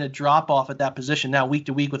not seen a drop-off at that position. Now, week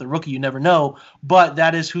to week with a rookie, you never know, but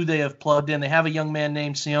that is who they have plugged in. They have a young man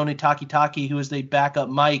named Sione Takitaki, who is the backup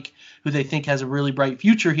Mike, who they think has a really bright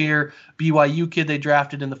future here. BYU kid they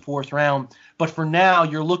drafted in the 4th round. But for now,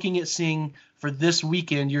 you're looking at seeing, for this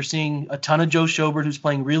weekend, you're seeing a ton of Joe Schobert, who's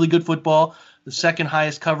playing really good football. The second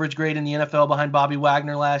highest coverage grade in the NFL behind Bobby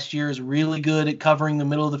Wagner last year, is really good at covering the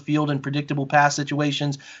middle of the field in predictable pass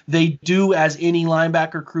situations. They do, as any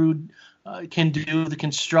linebacker crew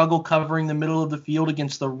can struggle covering the middle of the field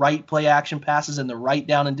against the right play action passes and the right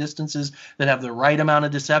down and distances that have the right amount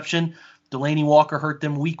of deception. Delaney Walker hurt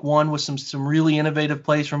them week 1 with some really innovative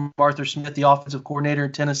plays from Arthur Smith, the offensive coordinator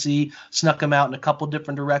in Tennessee, snuck them out in a couple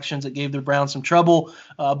different directions that gave the Browns some trouble.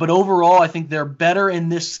 But overall, I think they're better in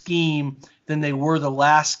this scheme than they were the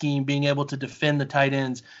last scheme, being able to defend the tight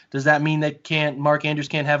ends. Does that mean that Mark Andrews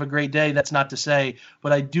can't have a great day? That's not to say.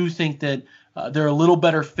 But I do think that they're a little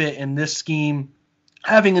better fit in this scheme.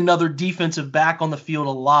 Having another defensive back on the field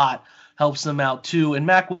a lot helps them out too. And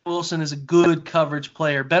Mac Wilson is a good coverage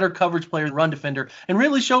player, better coverage player than run defender. And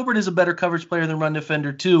really, Schobert is a better coverage player than run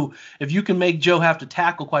defender too. If you can make Joe have to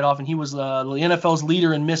tackle quite often, he was the NFL's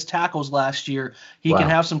leader in missed tackles last year. He can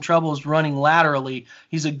have some troubles running laterally.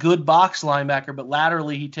 He's a good box linebacker, but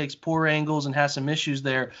laterally he takes poor angles and has some issues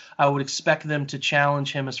there. I would expect them to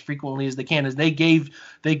challenge him as frequently as they can, as they gave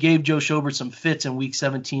Joe Schobert some fits in Week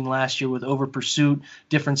 17 last year with over pursuit,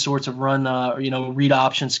 different sorts of run, read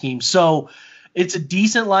option schemes. So it's a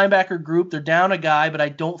decent linebacker group. They're down a guy, but I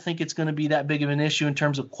don't think it's going to be that big of an issue in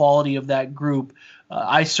terms of quality of that group.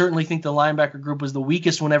 I certainly think the linebacker group was the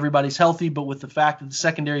weakest when everybody's healthy, but with the fact that the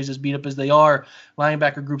secondary is as beat up as they are,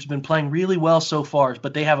 linebacker group's been playing really well so far.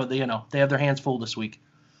 But they have their hands full this week.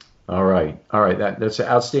 All right. That's an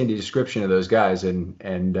outstanding description of those guys, and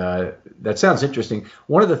that sounds interesting.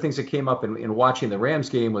 One of the things that came up in watching the Rams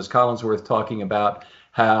game was Collinsworth talking about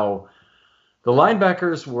how the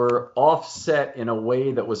linebackers were offset in a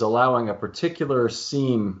way that was allowing a particular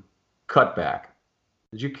seam cutback.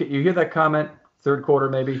 Did you hear that comment? Third quarter,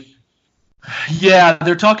 maybe? Yeah,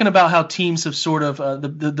 they're talking about how teams have sort of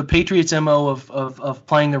the Patriots' MO of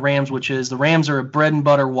playing the Rams, which is the Rams are a bread and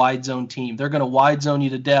butter wide zone team. They're going to wide zone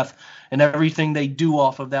you to death, and everything they do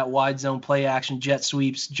off of that wide zone play action, jet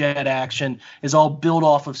sweeps, jet action, is all built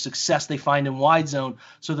off of success they find in wide zone.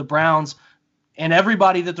 So the Browns And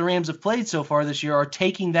everybody that the Rams have played so far this year are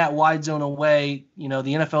taking that wide zone away. The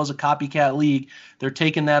NFL is a copycat league. They're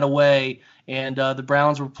taking that away. And the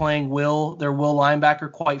Browns were playing their will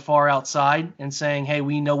linebacker quite far outside and saying, hey,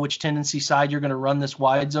 we know which tendency side you're going to run this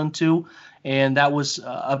wide zone to. And that was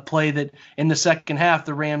a play that in the second half,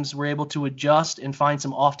 the Rams were able to adjust and find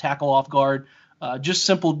some off tackle, off guard, just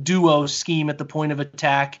simple duo scheme at the point of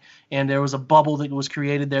attack. And there was a bubble that was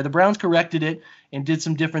created there. The Browns corrected it and did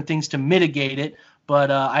some different things to mitigate it.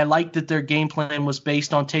 But I liked that their game plan was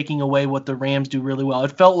based on taking away what the Rams do really well.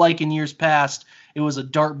 It felt like in years past, it was a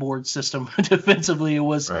dartboard system defensively. It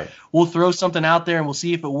was, right. We'll throw something out there and we'll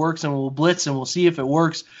see if it works, and we'll blitz and we'll see if it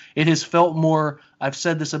works. It has felt more, I've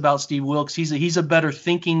said this about Steve Wilks, he's a better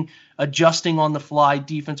thinking, adjusting on the fly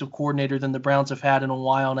defensive coordinator than the Browns have had in a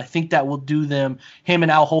while. And I think that will do them, him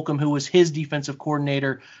and Al Holcomb, who was his defensive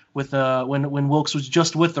coordinator with when Wilks was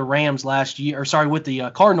just with the Rams last year, with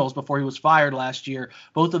the Cardinals before he was fired last year.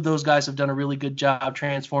 Both of those guys have done a really good job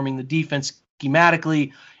transforming the defense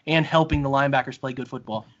schematically and helping the linebackers play good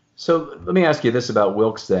football. So let me ask you this about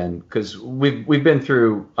Wilks then, because we've been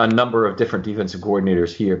through a number of different defensive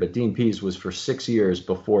coordinators here, but Dean Pease was for 6 years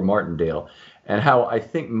before Martindale, and how I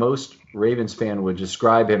think most Ravens fan would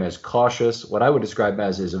describe him as cautious. What I would describe him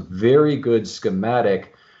as is a very good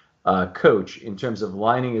schematic coach in terms of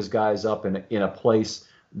lining his guys up in a place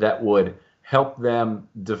that would help them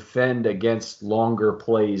defend against longer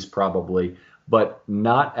plays probably, but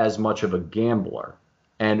not as much of a gambler.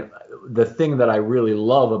 And the thing that I really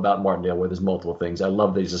love about Martindale, well, there's multiple things. I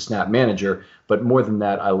love that he's a snap manager, but more than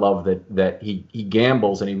that, I love that he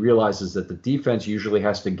gambles and he realizes that the defense usually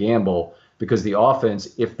has to gamble because the offense,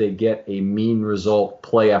 if they get a mean result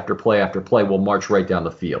play after play after play, will march right down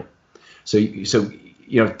the field. So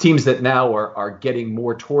teams that now are getting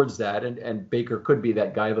more towards that, and Baker could be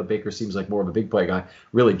that guy, but Baker seems like more of a big play guy.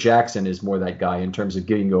 Really, Jackson is more that guy in terms of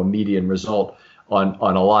giving you a median result on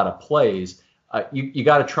a lot of plays. You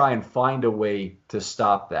got to try and find a way to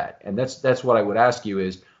stop that. And that's what I would ask you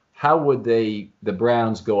is, how would the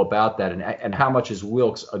Browns go about that? And how much is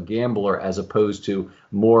Wilks a gambler as opposed to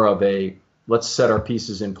more of a, let's set our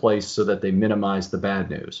pieces in place so that they minimize the bad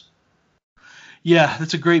news? Yeah,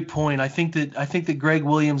 that's a great point. I think that Greg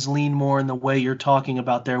Williams leaned more in the way you're talking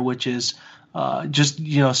about there, which is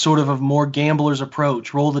sort of a more gambler's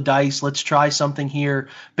approach. Roll the dice. Let's try something here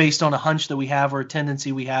based on a hunch that we have or a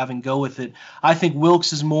tendency we have and go with it. I think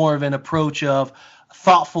Wilks is more of an approach of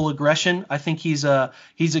thoughtful aggression. I think he's a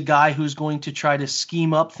guy who's going to try to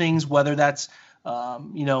scheme up things, whether that's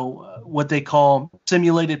what they call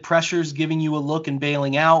simulated pressures, giving you a look and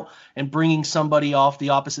bailing out and bringing somebody off the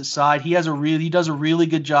opposite side. He does a really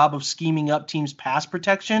good job of scheming up teams' pass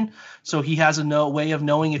protection. So he has a way of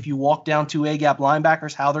knowing if you walk down two A-gap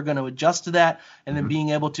linebackers, how they're going to adjust to that, and then being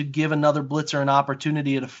able to give another blitzer an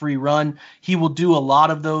opportunity at a free run. He will do a lot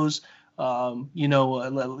of those.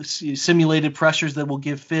 Simulated pressures that will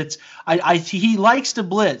give fits. He likes to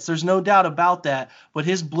blitz. There's no doubt about that. But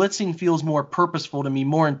his blitzing feels more purposeful to me,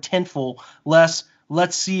 more intentful, less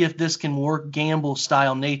let's see if this can work gamble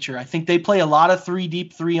style nature. I think they play a lot of 3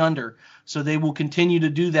 deep, 3 under. So they will continue to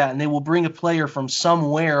do that, and they will bring a player from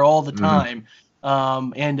somewhere all the time.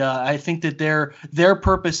 I think that their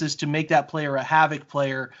purpose is to make that player a havoc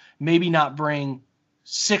player, maybe not bring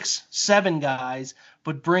 6, 7 guys,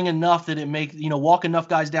 but bring enough that it walk enough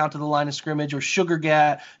guys down to the line of scrimmage or sugar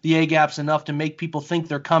gap the A-gaps enough to make people think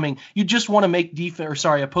they're coming. You just want to make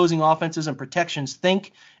opposing offenses and protections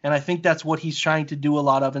think, and I think that's what he's trying to do a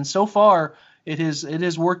lot of. And so far, it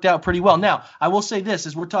has worked out pretty well. Now, I will say this,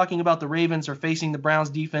 as we're talking about the Ravens are facing the Browns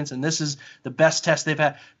defense, and this is the best test they've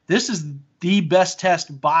had. This is the best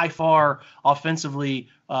test by far offensively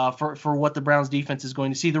for what the Browns defense is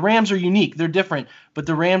going to see. The Rams are unique. They're different, but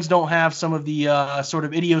the Rams don't have some of the sort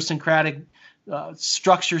of idiosyncratic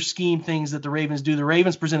structure scheme things that the Ravens do. The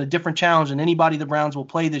Ravens present a different challenge than anybody the Browns will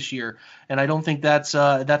play this year, and I don't think that's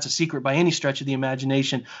a secret by any stretch of the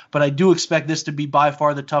imagination. But I do expect this to be by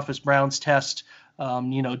far the toughest Browns test,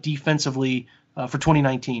 defensively for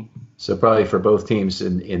 2019. So probably for both teams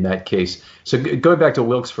in that case. So going back to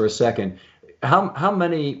Wilks for a second,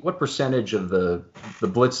 what percentage of the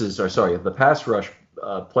blitzes of the pass rush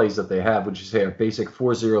plays that they have would you say are basic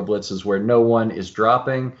 4-0 blitzes where no one is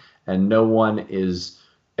dropping and no one is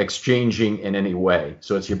exchanging in any way?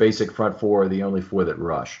 So it's your basic front 4, the only 4 that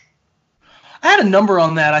rush. I had a number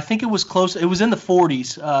on that. I think it was close. It was in the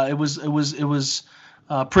 40s. It was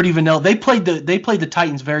pretty vanilla. They played the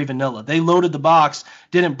Titans very vanilla. They loaded the box,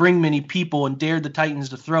 didn't bring many people and dared the Titans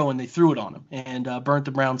to throw, and they threw it on them and burnt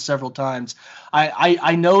the Browns several times.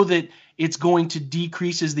 I know that it's going to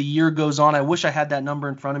decrease as the year goes on. I wish I had that number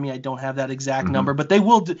in front of me. I don't have that exact number, but they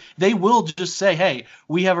will just say, hey,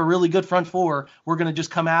 we have a really good front four. We're going to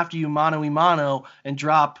just come after you mano a mano and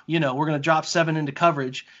drop, we're going to drop 7 into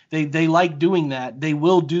coverage. They like doing that. They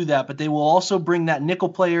will do that, but they will also bring that nickel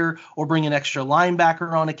player or bring an extra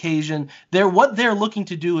linebacker on occasion. What they're looking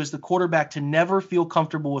to do is the quarterback to never feel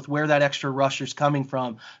comfortable with where that extra rusher's coming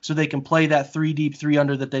from, so they can play that 3 deep, 3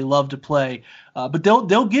 under that they love to play. But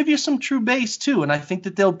they'll give you some true base too, and I think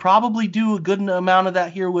that they'll probably do a good amount of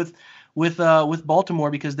that here with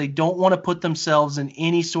Baltimore, because they don't want to put themselves in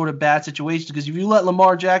any sort of bad situation. Because if you let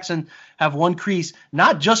Lamar Jackson have one crease,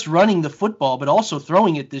 not just running the football, but also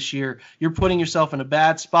throwing it this year, you're putting yourself in a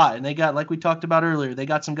bad spot. And they got, like we talked about earlier, they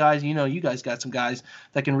got some guys, you guys got some guys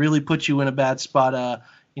that can really put you in a bad spot,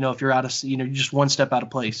 if you're out of, you're just one step out of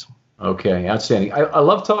place. Okay, outstanding. I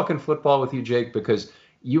love talking football with you, Jake, because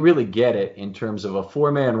you really get it in terms of a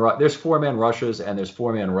 4-man rush. There's 4-man rushes and there's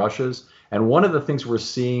 4-man rushes. And one of the things we're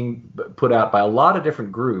seeing put out by a lot of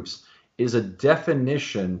different groups is a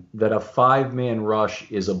definition that a 5-man rush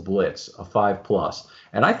is a blitz, a 5+.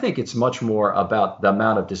 And I think it's much more about the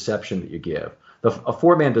amount of deception that you give. A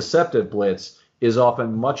 4-man deceptive blitz is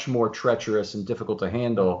often much more treacherous and difficult to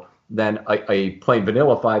handle than a plain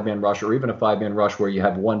vanilla 5-man rush, or even a 5-man rush where you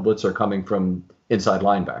have one blitzer coming from inside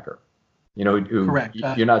linebacker. Correct.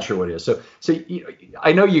 You're not sure what it is. So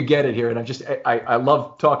I know you get it here, and I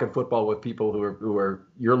love talking football with people who are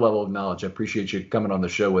your level of knowledge. I appreciate you coming on the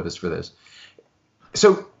show with us for this.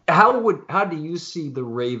 So how do you see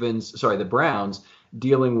the Browns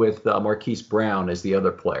dealing with Marquise Brown as the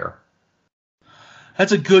other player?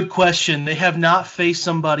 That's a good question. They have not faced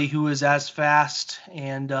somebody who is as fast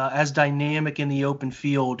and as dynamic in the open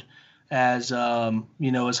field as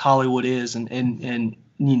as Hollywood is, and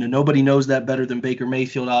nobody knows that better than Baker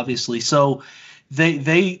Mayfield, obviously. So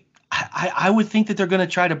I would think that they're going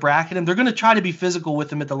to try to bracket him. They're going to try to be physical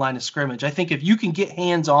with him at the line of scrimmage. I think if you can get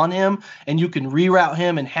hands on him and you can reroute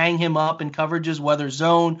him and hang him up in coverages, whether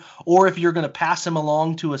zone or if you're going to pass him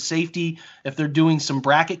along to a safety, if they're doing some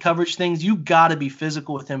bracket coverage things, you got to be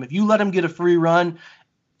physical with him. If you let him get a free run,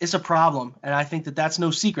 it's a problem, and I think that that's no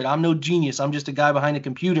secret. I'm no genius. I'm just a guy behind a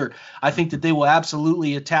computer. I think that they will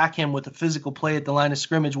absolutely attack him with a physical play at the line of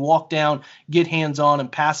scrimmage, walk down, get hands on,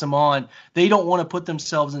 and pass him on. They don't want to put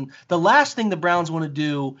themselves in – the last thing the Browns want to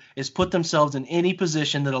do is put themselves in any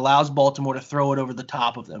position that allows Baltimore to throw it over the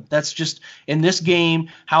top of them. That's just – in this game,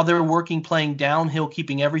 how they're working, playing downhill,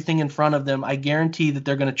 keeping everything in front of them, I guarantee that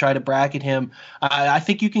they're going to try to bracket him. I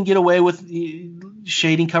think you can get away with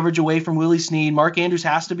shading coverage away from Willie Snead. Mark Andrews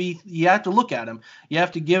has to be, you have to look at him. You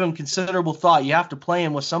have to give him considerable thought. You have to play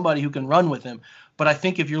him with somebody who can run with him. But I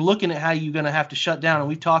think if you're looking at how you're going to have to shut down, and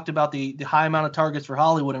we've talked about the high amount of targets for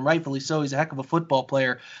Hollywood, and rightfully so, he's a heck of a football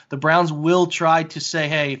player. The Browns will try to say,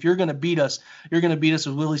 hey, if you're going to beat us, you're going to beat us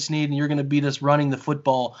with Willie Snead, and you're going to beat us running the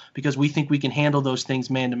football, because we think we can handle those things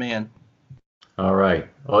man-to-man. All right.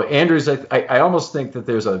 Well, Andrews, I almost think that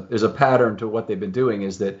there's a pattern to what they've been doing,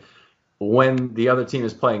 is that when the other team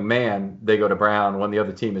is playing man, they go to Brown. When the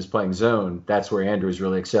other team is playing zone, that's where Andrews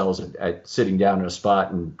really excels at sitting down in a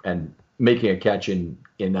spot and making a catch in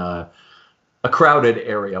a crowded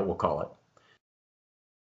area, we'll call it.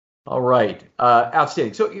 All right.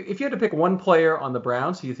 Outstanding. So if you had to pick one player on the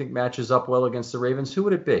Browns who you think matches up well against the Ravens, who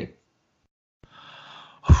would it be?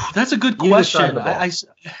 That's a good question.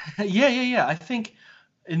 Yeah. I think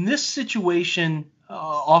in this situation,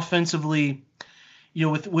 offensively,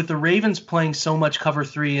 with the Ravens playing so much cover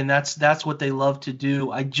 3, and that's what they love to do,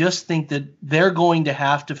 I just think that they're going to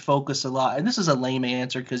have to focus a lot. And this is a lame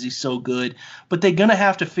answer because he's so good, but they're going to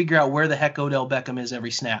have to figure out where the heck Odell Beckham is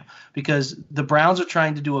every snap, because the Browns are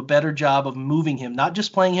trying to do a better job of moving him, not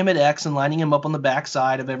just playing him at X and lining him up on the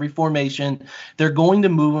backside of every formation. They're going to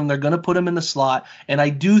move him. They're going to put him in the slot. And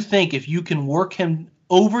I do think if you can work him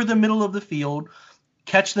over the middle of the field,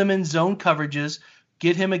 catch them in zone coverages,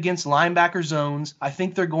 get him against linebacker zones, I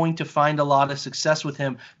think they're going to find a lot of success with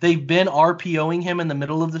him. They've been RPOing him in the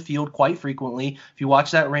middle of the field quite frequently. If you watch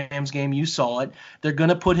that Rams game, you saw it. They're going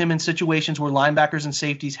to put him in situations where linebackers and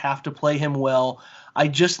safeties have to play him well. I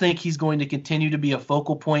just think he's going to continue to be a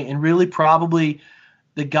focal point, and really probably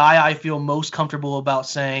the guy I feel most comfortable about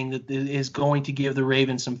saying that is going to give the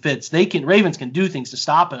Ravens some fits. Ravens can do things to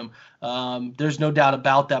stop him. There's no doubt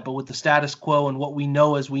about that. But with the status quo and what we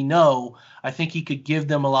know as we know, I think he could give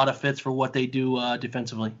them a lot of fits for what they do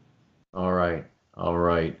defensively. All right.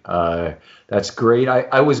 That's great.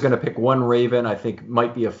 I was going to pick one Raven I think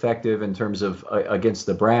might be effective in terms of against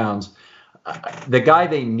the Browns. the guy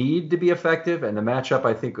they need to be effective, and the matchup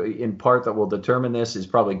I think in part that will determine this is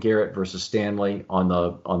probably Garrett versus Stanley on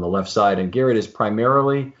the left side. And Garrett is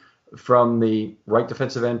primarily from the right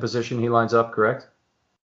defensive end position he lines up, correct?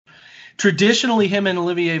 Traditionally, him and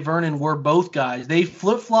Olivier Vernon were both guys. They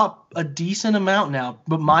flip-flop a decent amount now,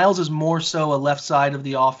 but Miles is more so a left side of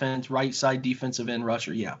the offense, right side defensive end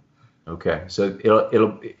rusher, yeah. Okay, so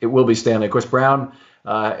it will be Stanley. Of course, Brown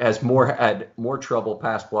had more trouble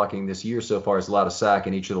pass blocking this year so far. Has allowed a sack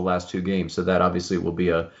in each of the last 2 games, so that obviously will be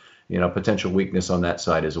a potential weakness on that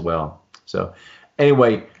side as well. So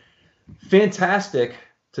anyway, fantastic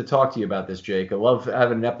to talk to you about this, Jake. I love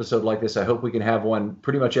having an episode like this. I hope we can have one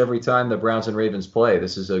pretty much every time the Browns and Ravens play.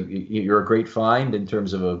 You're a great find in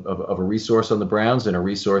terms of a resource on the Browns and a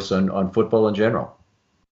resource on football in general.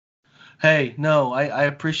 Hey, no, I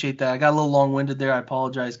appreciate that. I got a little long-winded there. I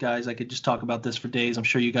apologize, guys. I could just talk about this for days. I'm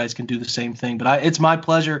sure you guys can do the same thing. But it's my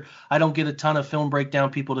pleasure. I don't get a ton of film breakdown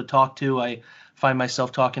people to talk to. I find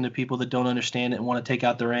myself talking to people that don't understand it and want to take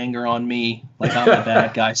out their anger on me like I'm the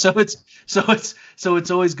bad guy. So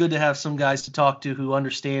it's always good to have some guys to talk to who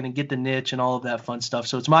understand and get the niche and all of that fun stuff.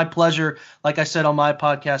 So it's my pleasure. Like I said on my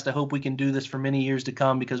podcast, I hope we can do this for many years to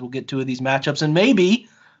come because we'll get 2 of these matchups and maybe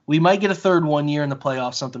we might get a third one year in the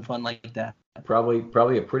playoffs, something fun like that.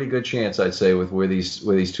 Probably a pretty good chance, I'd say, with where these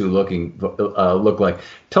 2 look like.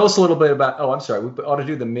 Tell us a little bit about. Oh, I'm sorry. We ought to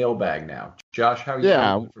do the mailbag now. Josh, how are you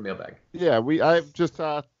doing for mailbag? Yeah, I have just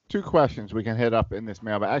 2 questions we can hit up in this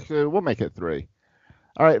mailbag. Actually, we'll make it 3.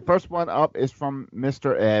 All right, first one up is from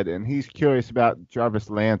Mr. Ed, and he's curious about Jarvis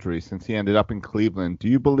Landry since he ended up in Cleveland. Do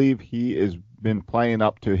you believe he has been playing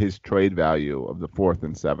up to his trade value of the 4th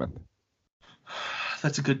and 7th?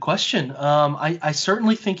 That's a good question. I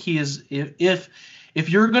certainly think he is. If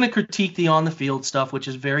you're going to critique the on-the-field stuff, which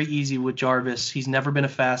is very easy with Jarvis, he's never been a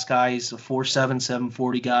fast guy. He's a 4.7,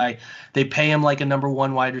 740 guy. They pay him like a number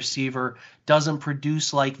 1 wide receiver. Doesn't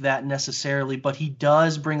produce like that necessarily, but he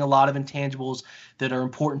does bring a lot of intangibles that are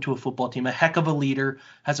important to a football team. A heck of a leader,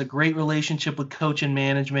 has a great relationship with coach and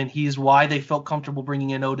management. He is why they felt comfortable bringing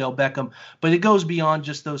in Odell Beckham. But it goes beyond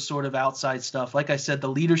just those sort of outside stuff. Like I said, the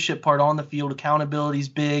leadership part on the field, accountability is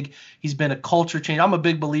big. He's been a culture change. I'm a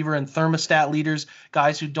big believer in thermostat leaders,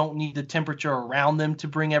 guys who don't need the temperature around them to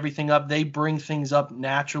bring everything up. They bring things up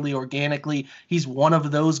naturally, organically. He's one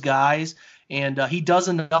of those guys. And he does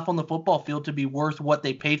enough on the football field to be worth what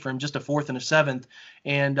they paid for him, just a 4th and a 7th.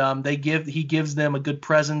 And he gives them a good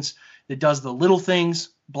presence that does the little things,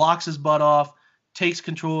 blocks his butt off, takes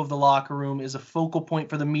control of the locker room, is a focal point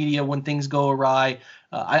for the media when things go awry.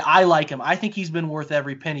 I like him. I think he's been worth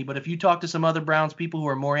every penny. But if you talk to some other Browns people who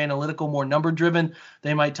are more analytical, more number-driven,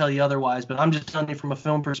 they might tell you otherwise. But I'm just telling you from a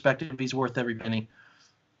film perspective, he's worth every penny.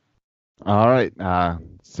 All right.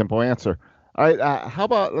 Simple answer. All right, how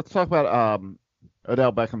about let's talk about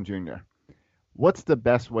Odell Beckham Jr. What's the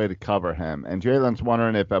best way to cover him? And Jalen's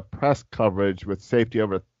wondering if a press coverage with safety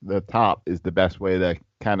over the top is the best way to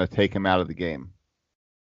kind of take him out of the game.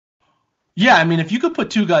 Yeah, I mean, if you could put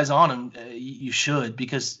 2 guys on him, you should,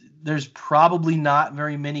 because there's probably not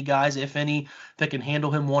very many guys, if any, that can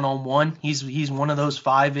handle him one-on-one. He's one of those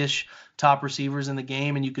 5-ish top receivers in the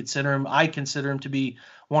game, and I consider him to be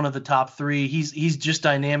one of the top 3. He's just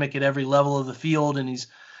dynamic at every level of the field, and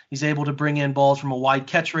he's able to bring in balls from a wide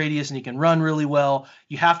catch radius, and he can run really well.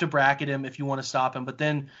 You have to bracket him if you want to stop him, but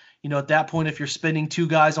then at that point, if you're spending 2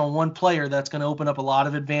 guys on one player, that's going to open up a lot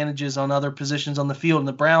of advantages on other positions on the field, and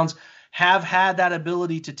the Browns have had that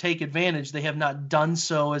ability to take advantage. They have not done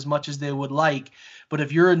so as much as they would like. But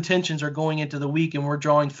if your intentions are going into the week and we're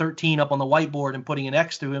drawing 13 up on the whiteboard and putting an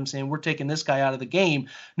X through him saying we're taking this guy out of the game,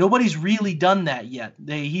 nobody's really done that yet.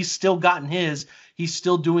 He's still gotten his. He's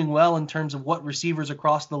still doing well in terms of what receivers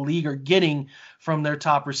across the league are getting from their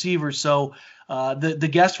top receivers. So the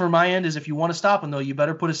guess from my end is if you want to stop him, though, you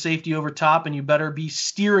better put a safety over top and you better be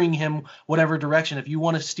steering him whatever direction. If you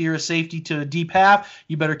want to steer a safety to a deep half,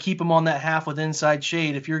 you better keep him on that half with inside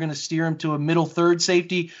shade. If you're going to steer him to a middle third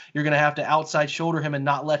safety, you're going to have to outside shoulder him and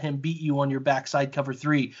not let him beat you on your backside cover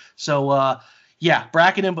 3. So,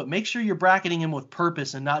 bracket him, but make sure you're bracketing him with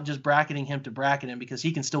purpose and not just bracketing him to bracket him because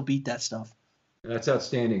he can still beat that stuff. That's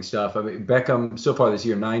outstanding stuff. I mean, Beckham so far this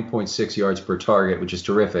year, 9.6 yards per target, which is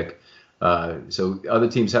terrific. So other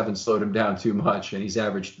teams haven't slowed him down too much, and he's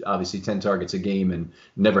averaged obviously 10 targets a game and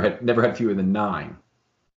never had fewer than 9.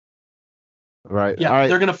 Right. Yeah, right.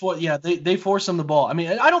 They're gonna they force him the ball. I mean,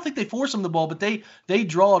 I don't think they force him the ball, but they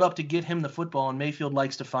draw it up to get him the football, and Mayfield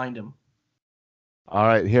likes to find him. All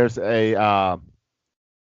right. Here's a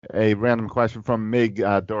random question from Mig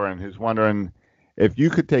Doran, who's wondering if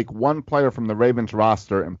you could take one player from the Ravens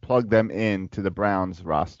roster and plug them into the Browns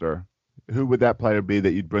roster, who would that player be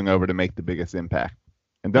that you'd bring over to make the biggest impact?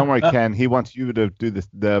 And don't worry, Ken, he wants you to do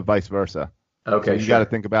the vice versa. Okay, so you got to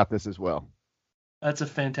think about this as well. That's a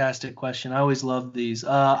fantastic question. I always love these.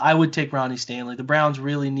 I would take Ronnie Stanley. The Browns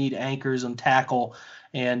really need anchors on tackle,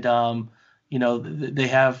 and they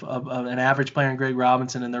have an average player in Greg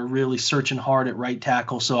Robinson, and they're really searching hard at right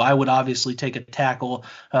tackle. So I would obviously take a tackle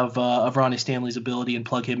of Ronnie Stanley's ability and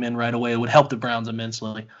plug him in right away. It would help the Browns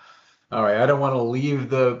immensely. All right, I don't want to leave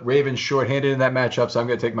the Ravens shorthanded in that matchup, so I'm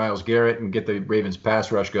going to take Myles Garrett and get the Ravens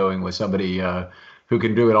pass rush going with somebody who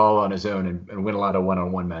can do it all on his own and win a lot of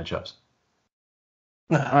one-on-one matchups.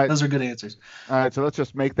 All right. Those are good answers. All right, so let's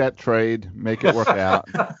just make that trade, make it work out.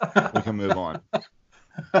 We can move on.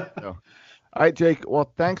 So, all right, Jake.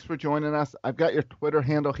 Well, thanks for joining us. I've got your Twitter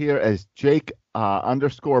handle here as Jake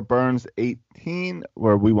 _Burns18,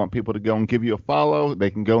 where we want people to go and give you a follow.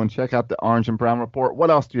 They can go and check out the Orange and Brown Report.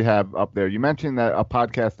 What else do you have up there? You mentioned that a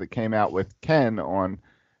podcast that came out with Ken on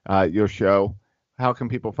your show. How can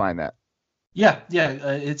people find that? Yeah.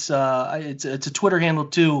 It's a Twitter handle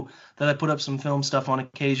too that I put up some film stuff on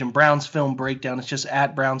occasion. Browns Film Breakdown. It's just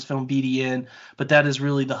at Browns Film BDN, but that is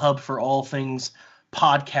really the hub for all things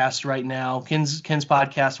podcast right now. Ken's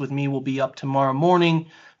podcast with me will be up tomorrow morning.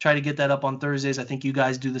 Try to get that up on Thursdays. I think you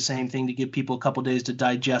guys do the same thing to give people a couple days to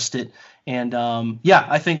digest it. And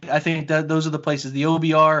I think that those are the places. The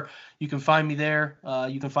OBR, you can find me there.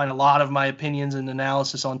 You can find a lot of my opinions and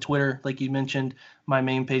analysis on Twitter, like you mentioned, my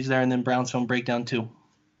main page there, and then Browns Film Breakdown too.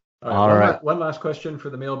 All right. One last question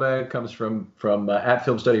for the mailbag comes from at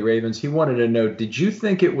Film Study Ravens. He wanted to know, did you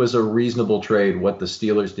think it was a reasonable trade what the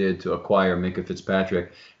Steelers did to acquire Minkah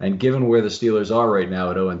Fitzpatrick? And given where the Steelers are right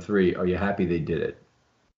now at 0-3, are you happy they did it?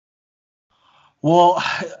 Well,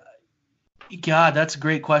 God, that's a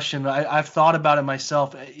great question. I've thought about it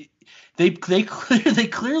myself. They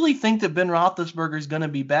clearly think that Ben Roethlisberger is going to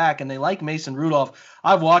be back, and they like Mason Rudolph.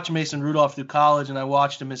 I've watched Mason Rudolph through college, and I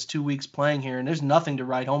watched him his 2 weeks playing here, and there's nothing to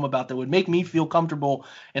write home about that would make me feel comfortable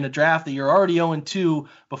in a draft that you're already 0-2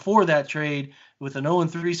 before that trade with an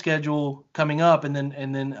 0-3 schedule coming up, and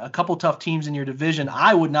then a couple tough teams in your division.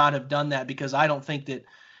 I would not have done that because I don't think that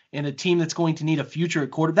in a team that's going to need a future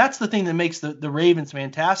at quarter. That's the thing that makes the Ravens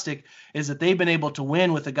fantastic, is that they've been able to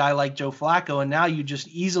win with a guy like Joe Flacco, and now you just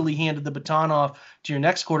easily handed the baton off to your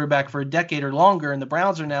next quarterback for a decade or longer, and the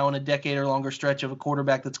Browns are now in a decade or longer stretch of a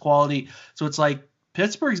quarterback that's quality. So it's like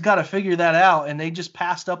Pittsburgh's got to figure that out, and they just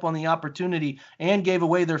passed up on the opportunity and gave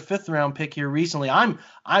away their 5th-round pick here recently.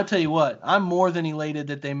 I'll tell you what, I'm more than elated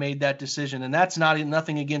that they made that decision, and that's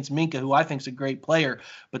nothing against Minkah, who I think is a great player,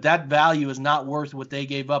 but that value is not worth what they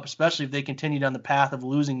gave up, especially if they continue down the path of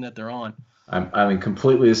losing that they're on. I'm in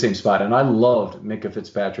completely the same spot, and I loved Minkah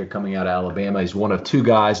Fitzpatrick coming out of Alabama. He's one of 2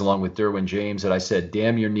 guys, along with Derwin James, that I said,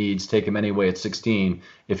 damn your needs, take him anyway at 16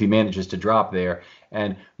 if he manages to drop there.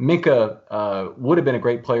 And Minkah would have been a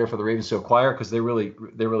great player for the Ravens to acquire because they're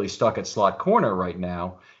really stuck at slot corner right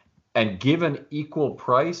now. And given equal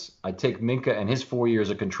price, I'd take Minkah and his 4 years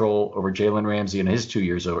of control over Jalen Ramsey and his 2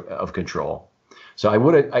 years of control. So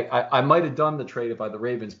I might have done the trade by the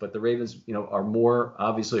Ravens, but the Ravens, are more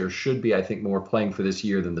obviously, or should be, I think, more playing for this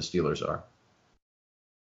year than the Steelers are.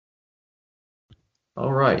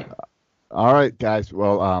 All right, guys.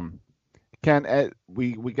 Well, Ken,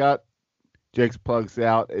 we got Jake's plugs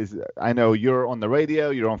out. I know you're on the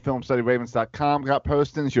radio, you're on FilmStudyRavens.com, got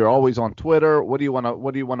postings. You're always on Twitter. What do you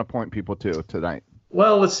want to point people to tonight?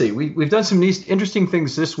 Well, let's see. We've done some interesting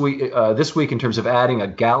things this week in terms of adding a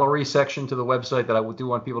gallery section to the website that I do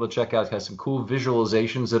want people to check out. It has some cool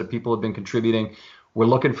visualizations that people have been contributing. We're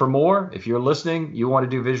looking for more. If you're listening, you want to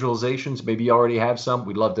do visualizations, maybe you already have some.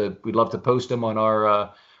 We'd love to post them on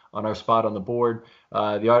our spot on the board.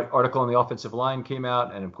 The article on the offensive line came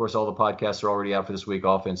out, and of course all the podcasts are already out for this week,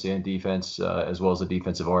 offense and defense, as well as the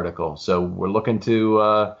defensive article. So we're looking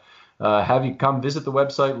to have you come visit the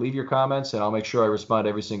website, leave your comments, and I'll make sure I respond to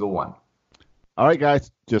every single one. All right, guys,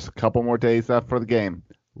 just a couple more days left for the game.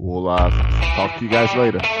 We'll talk to you guys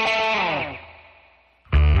later.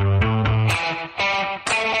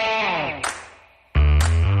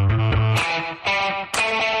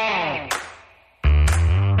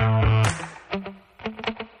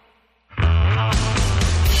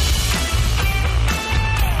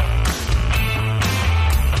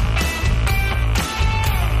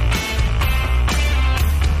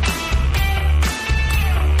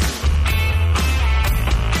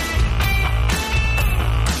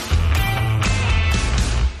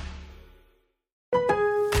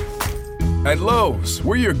 At Lowe, Lowe's,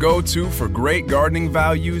 we're your go-to for great gardening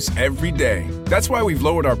values every day. That's why we've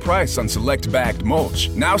lowered our price on select bagged mulch,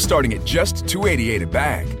 now starting at just $2.88 a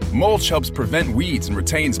bag. Mulch helps prevent weeds and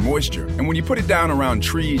retains moisture, and when you put it down around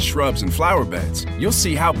trees, shrubs, and flower beds, you'll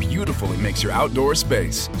see how beautiful it makes your outdoor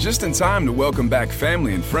space, just in time to welcome back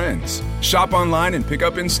family and friends. Shop online and pick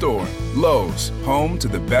up in store. Lowe's, home to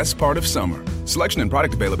the best part of summer. Selection and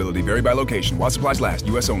product availability vary by location. While supplies last,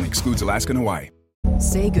 U.S. only. Excludes Alaska and Hawaii.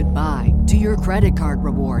 Say goodbye to your credit card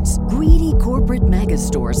rewards. Greedy corporate mega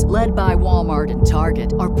stores, led by Walmart and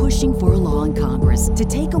Target, are pushing for a law in Congress to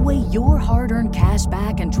take away your hard-earned cash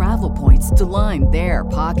back and travel points to line their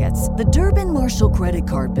pockets. The Durbin-Marshall credit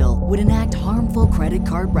card bill would enact harmful credit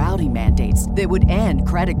card routing mandates that would end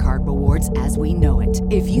credit card rewards as we know it.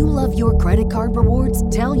 If you love your credit card rewards,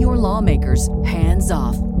 tell your lawmakers, hands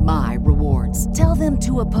off my rewards. Tell them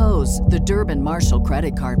to oppose the Durbin-Marshall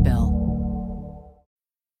credit card bill.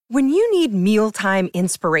 When you need mealtime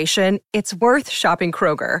inspiration, it's worth shopping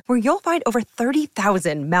Kroger, where you'll find over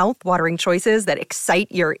 30,000 mouth-watering choices that excite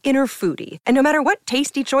your inner foodie. And no matter what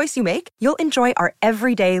tasty choice you make, you'll enjoy our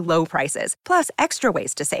everyday low prices, plus extra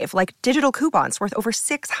ways to save, like digital coupons worth over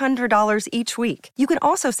 $600 each week. You can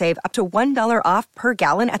also save up to $1 off per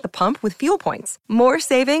gallon at the pump with fuel points. More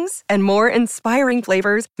savings and more inspiring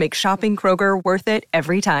flavors make shopping Kroger worth it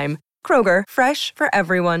every time. Kroger, fresh for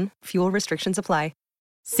everyone. Fuel restrictions apply.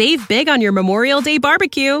 Save big on your Memorial Day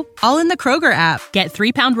barbecue, all in the Kroger app. Get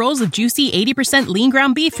 3-pound rolls of juicy 80% lean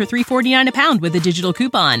ground beef for $3.49 a pound with a digital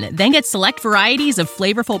coupon. Then get select varieties of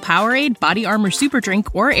flavorful Powerade, Body Armor Super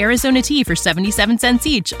Drink, or Arizona tea for 77 cents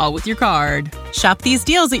each, all with your card. Shop these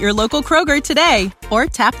deals at your local Kroger today, or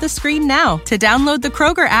tap the screen now to download the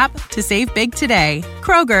Kroger app to save big today.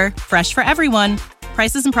 Kroger, fresh for everyone.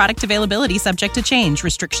 Prices and product availability subject to change.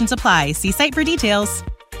 Restrictions apply. See site for details.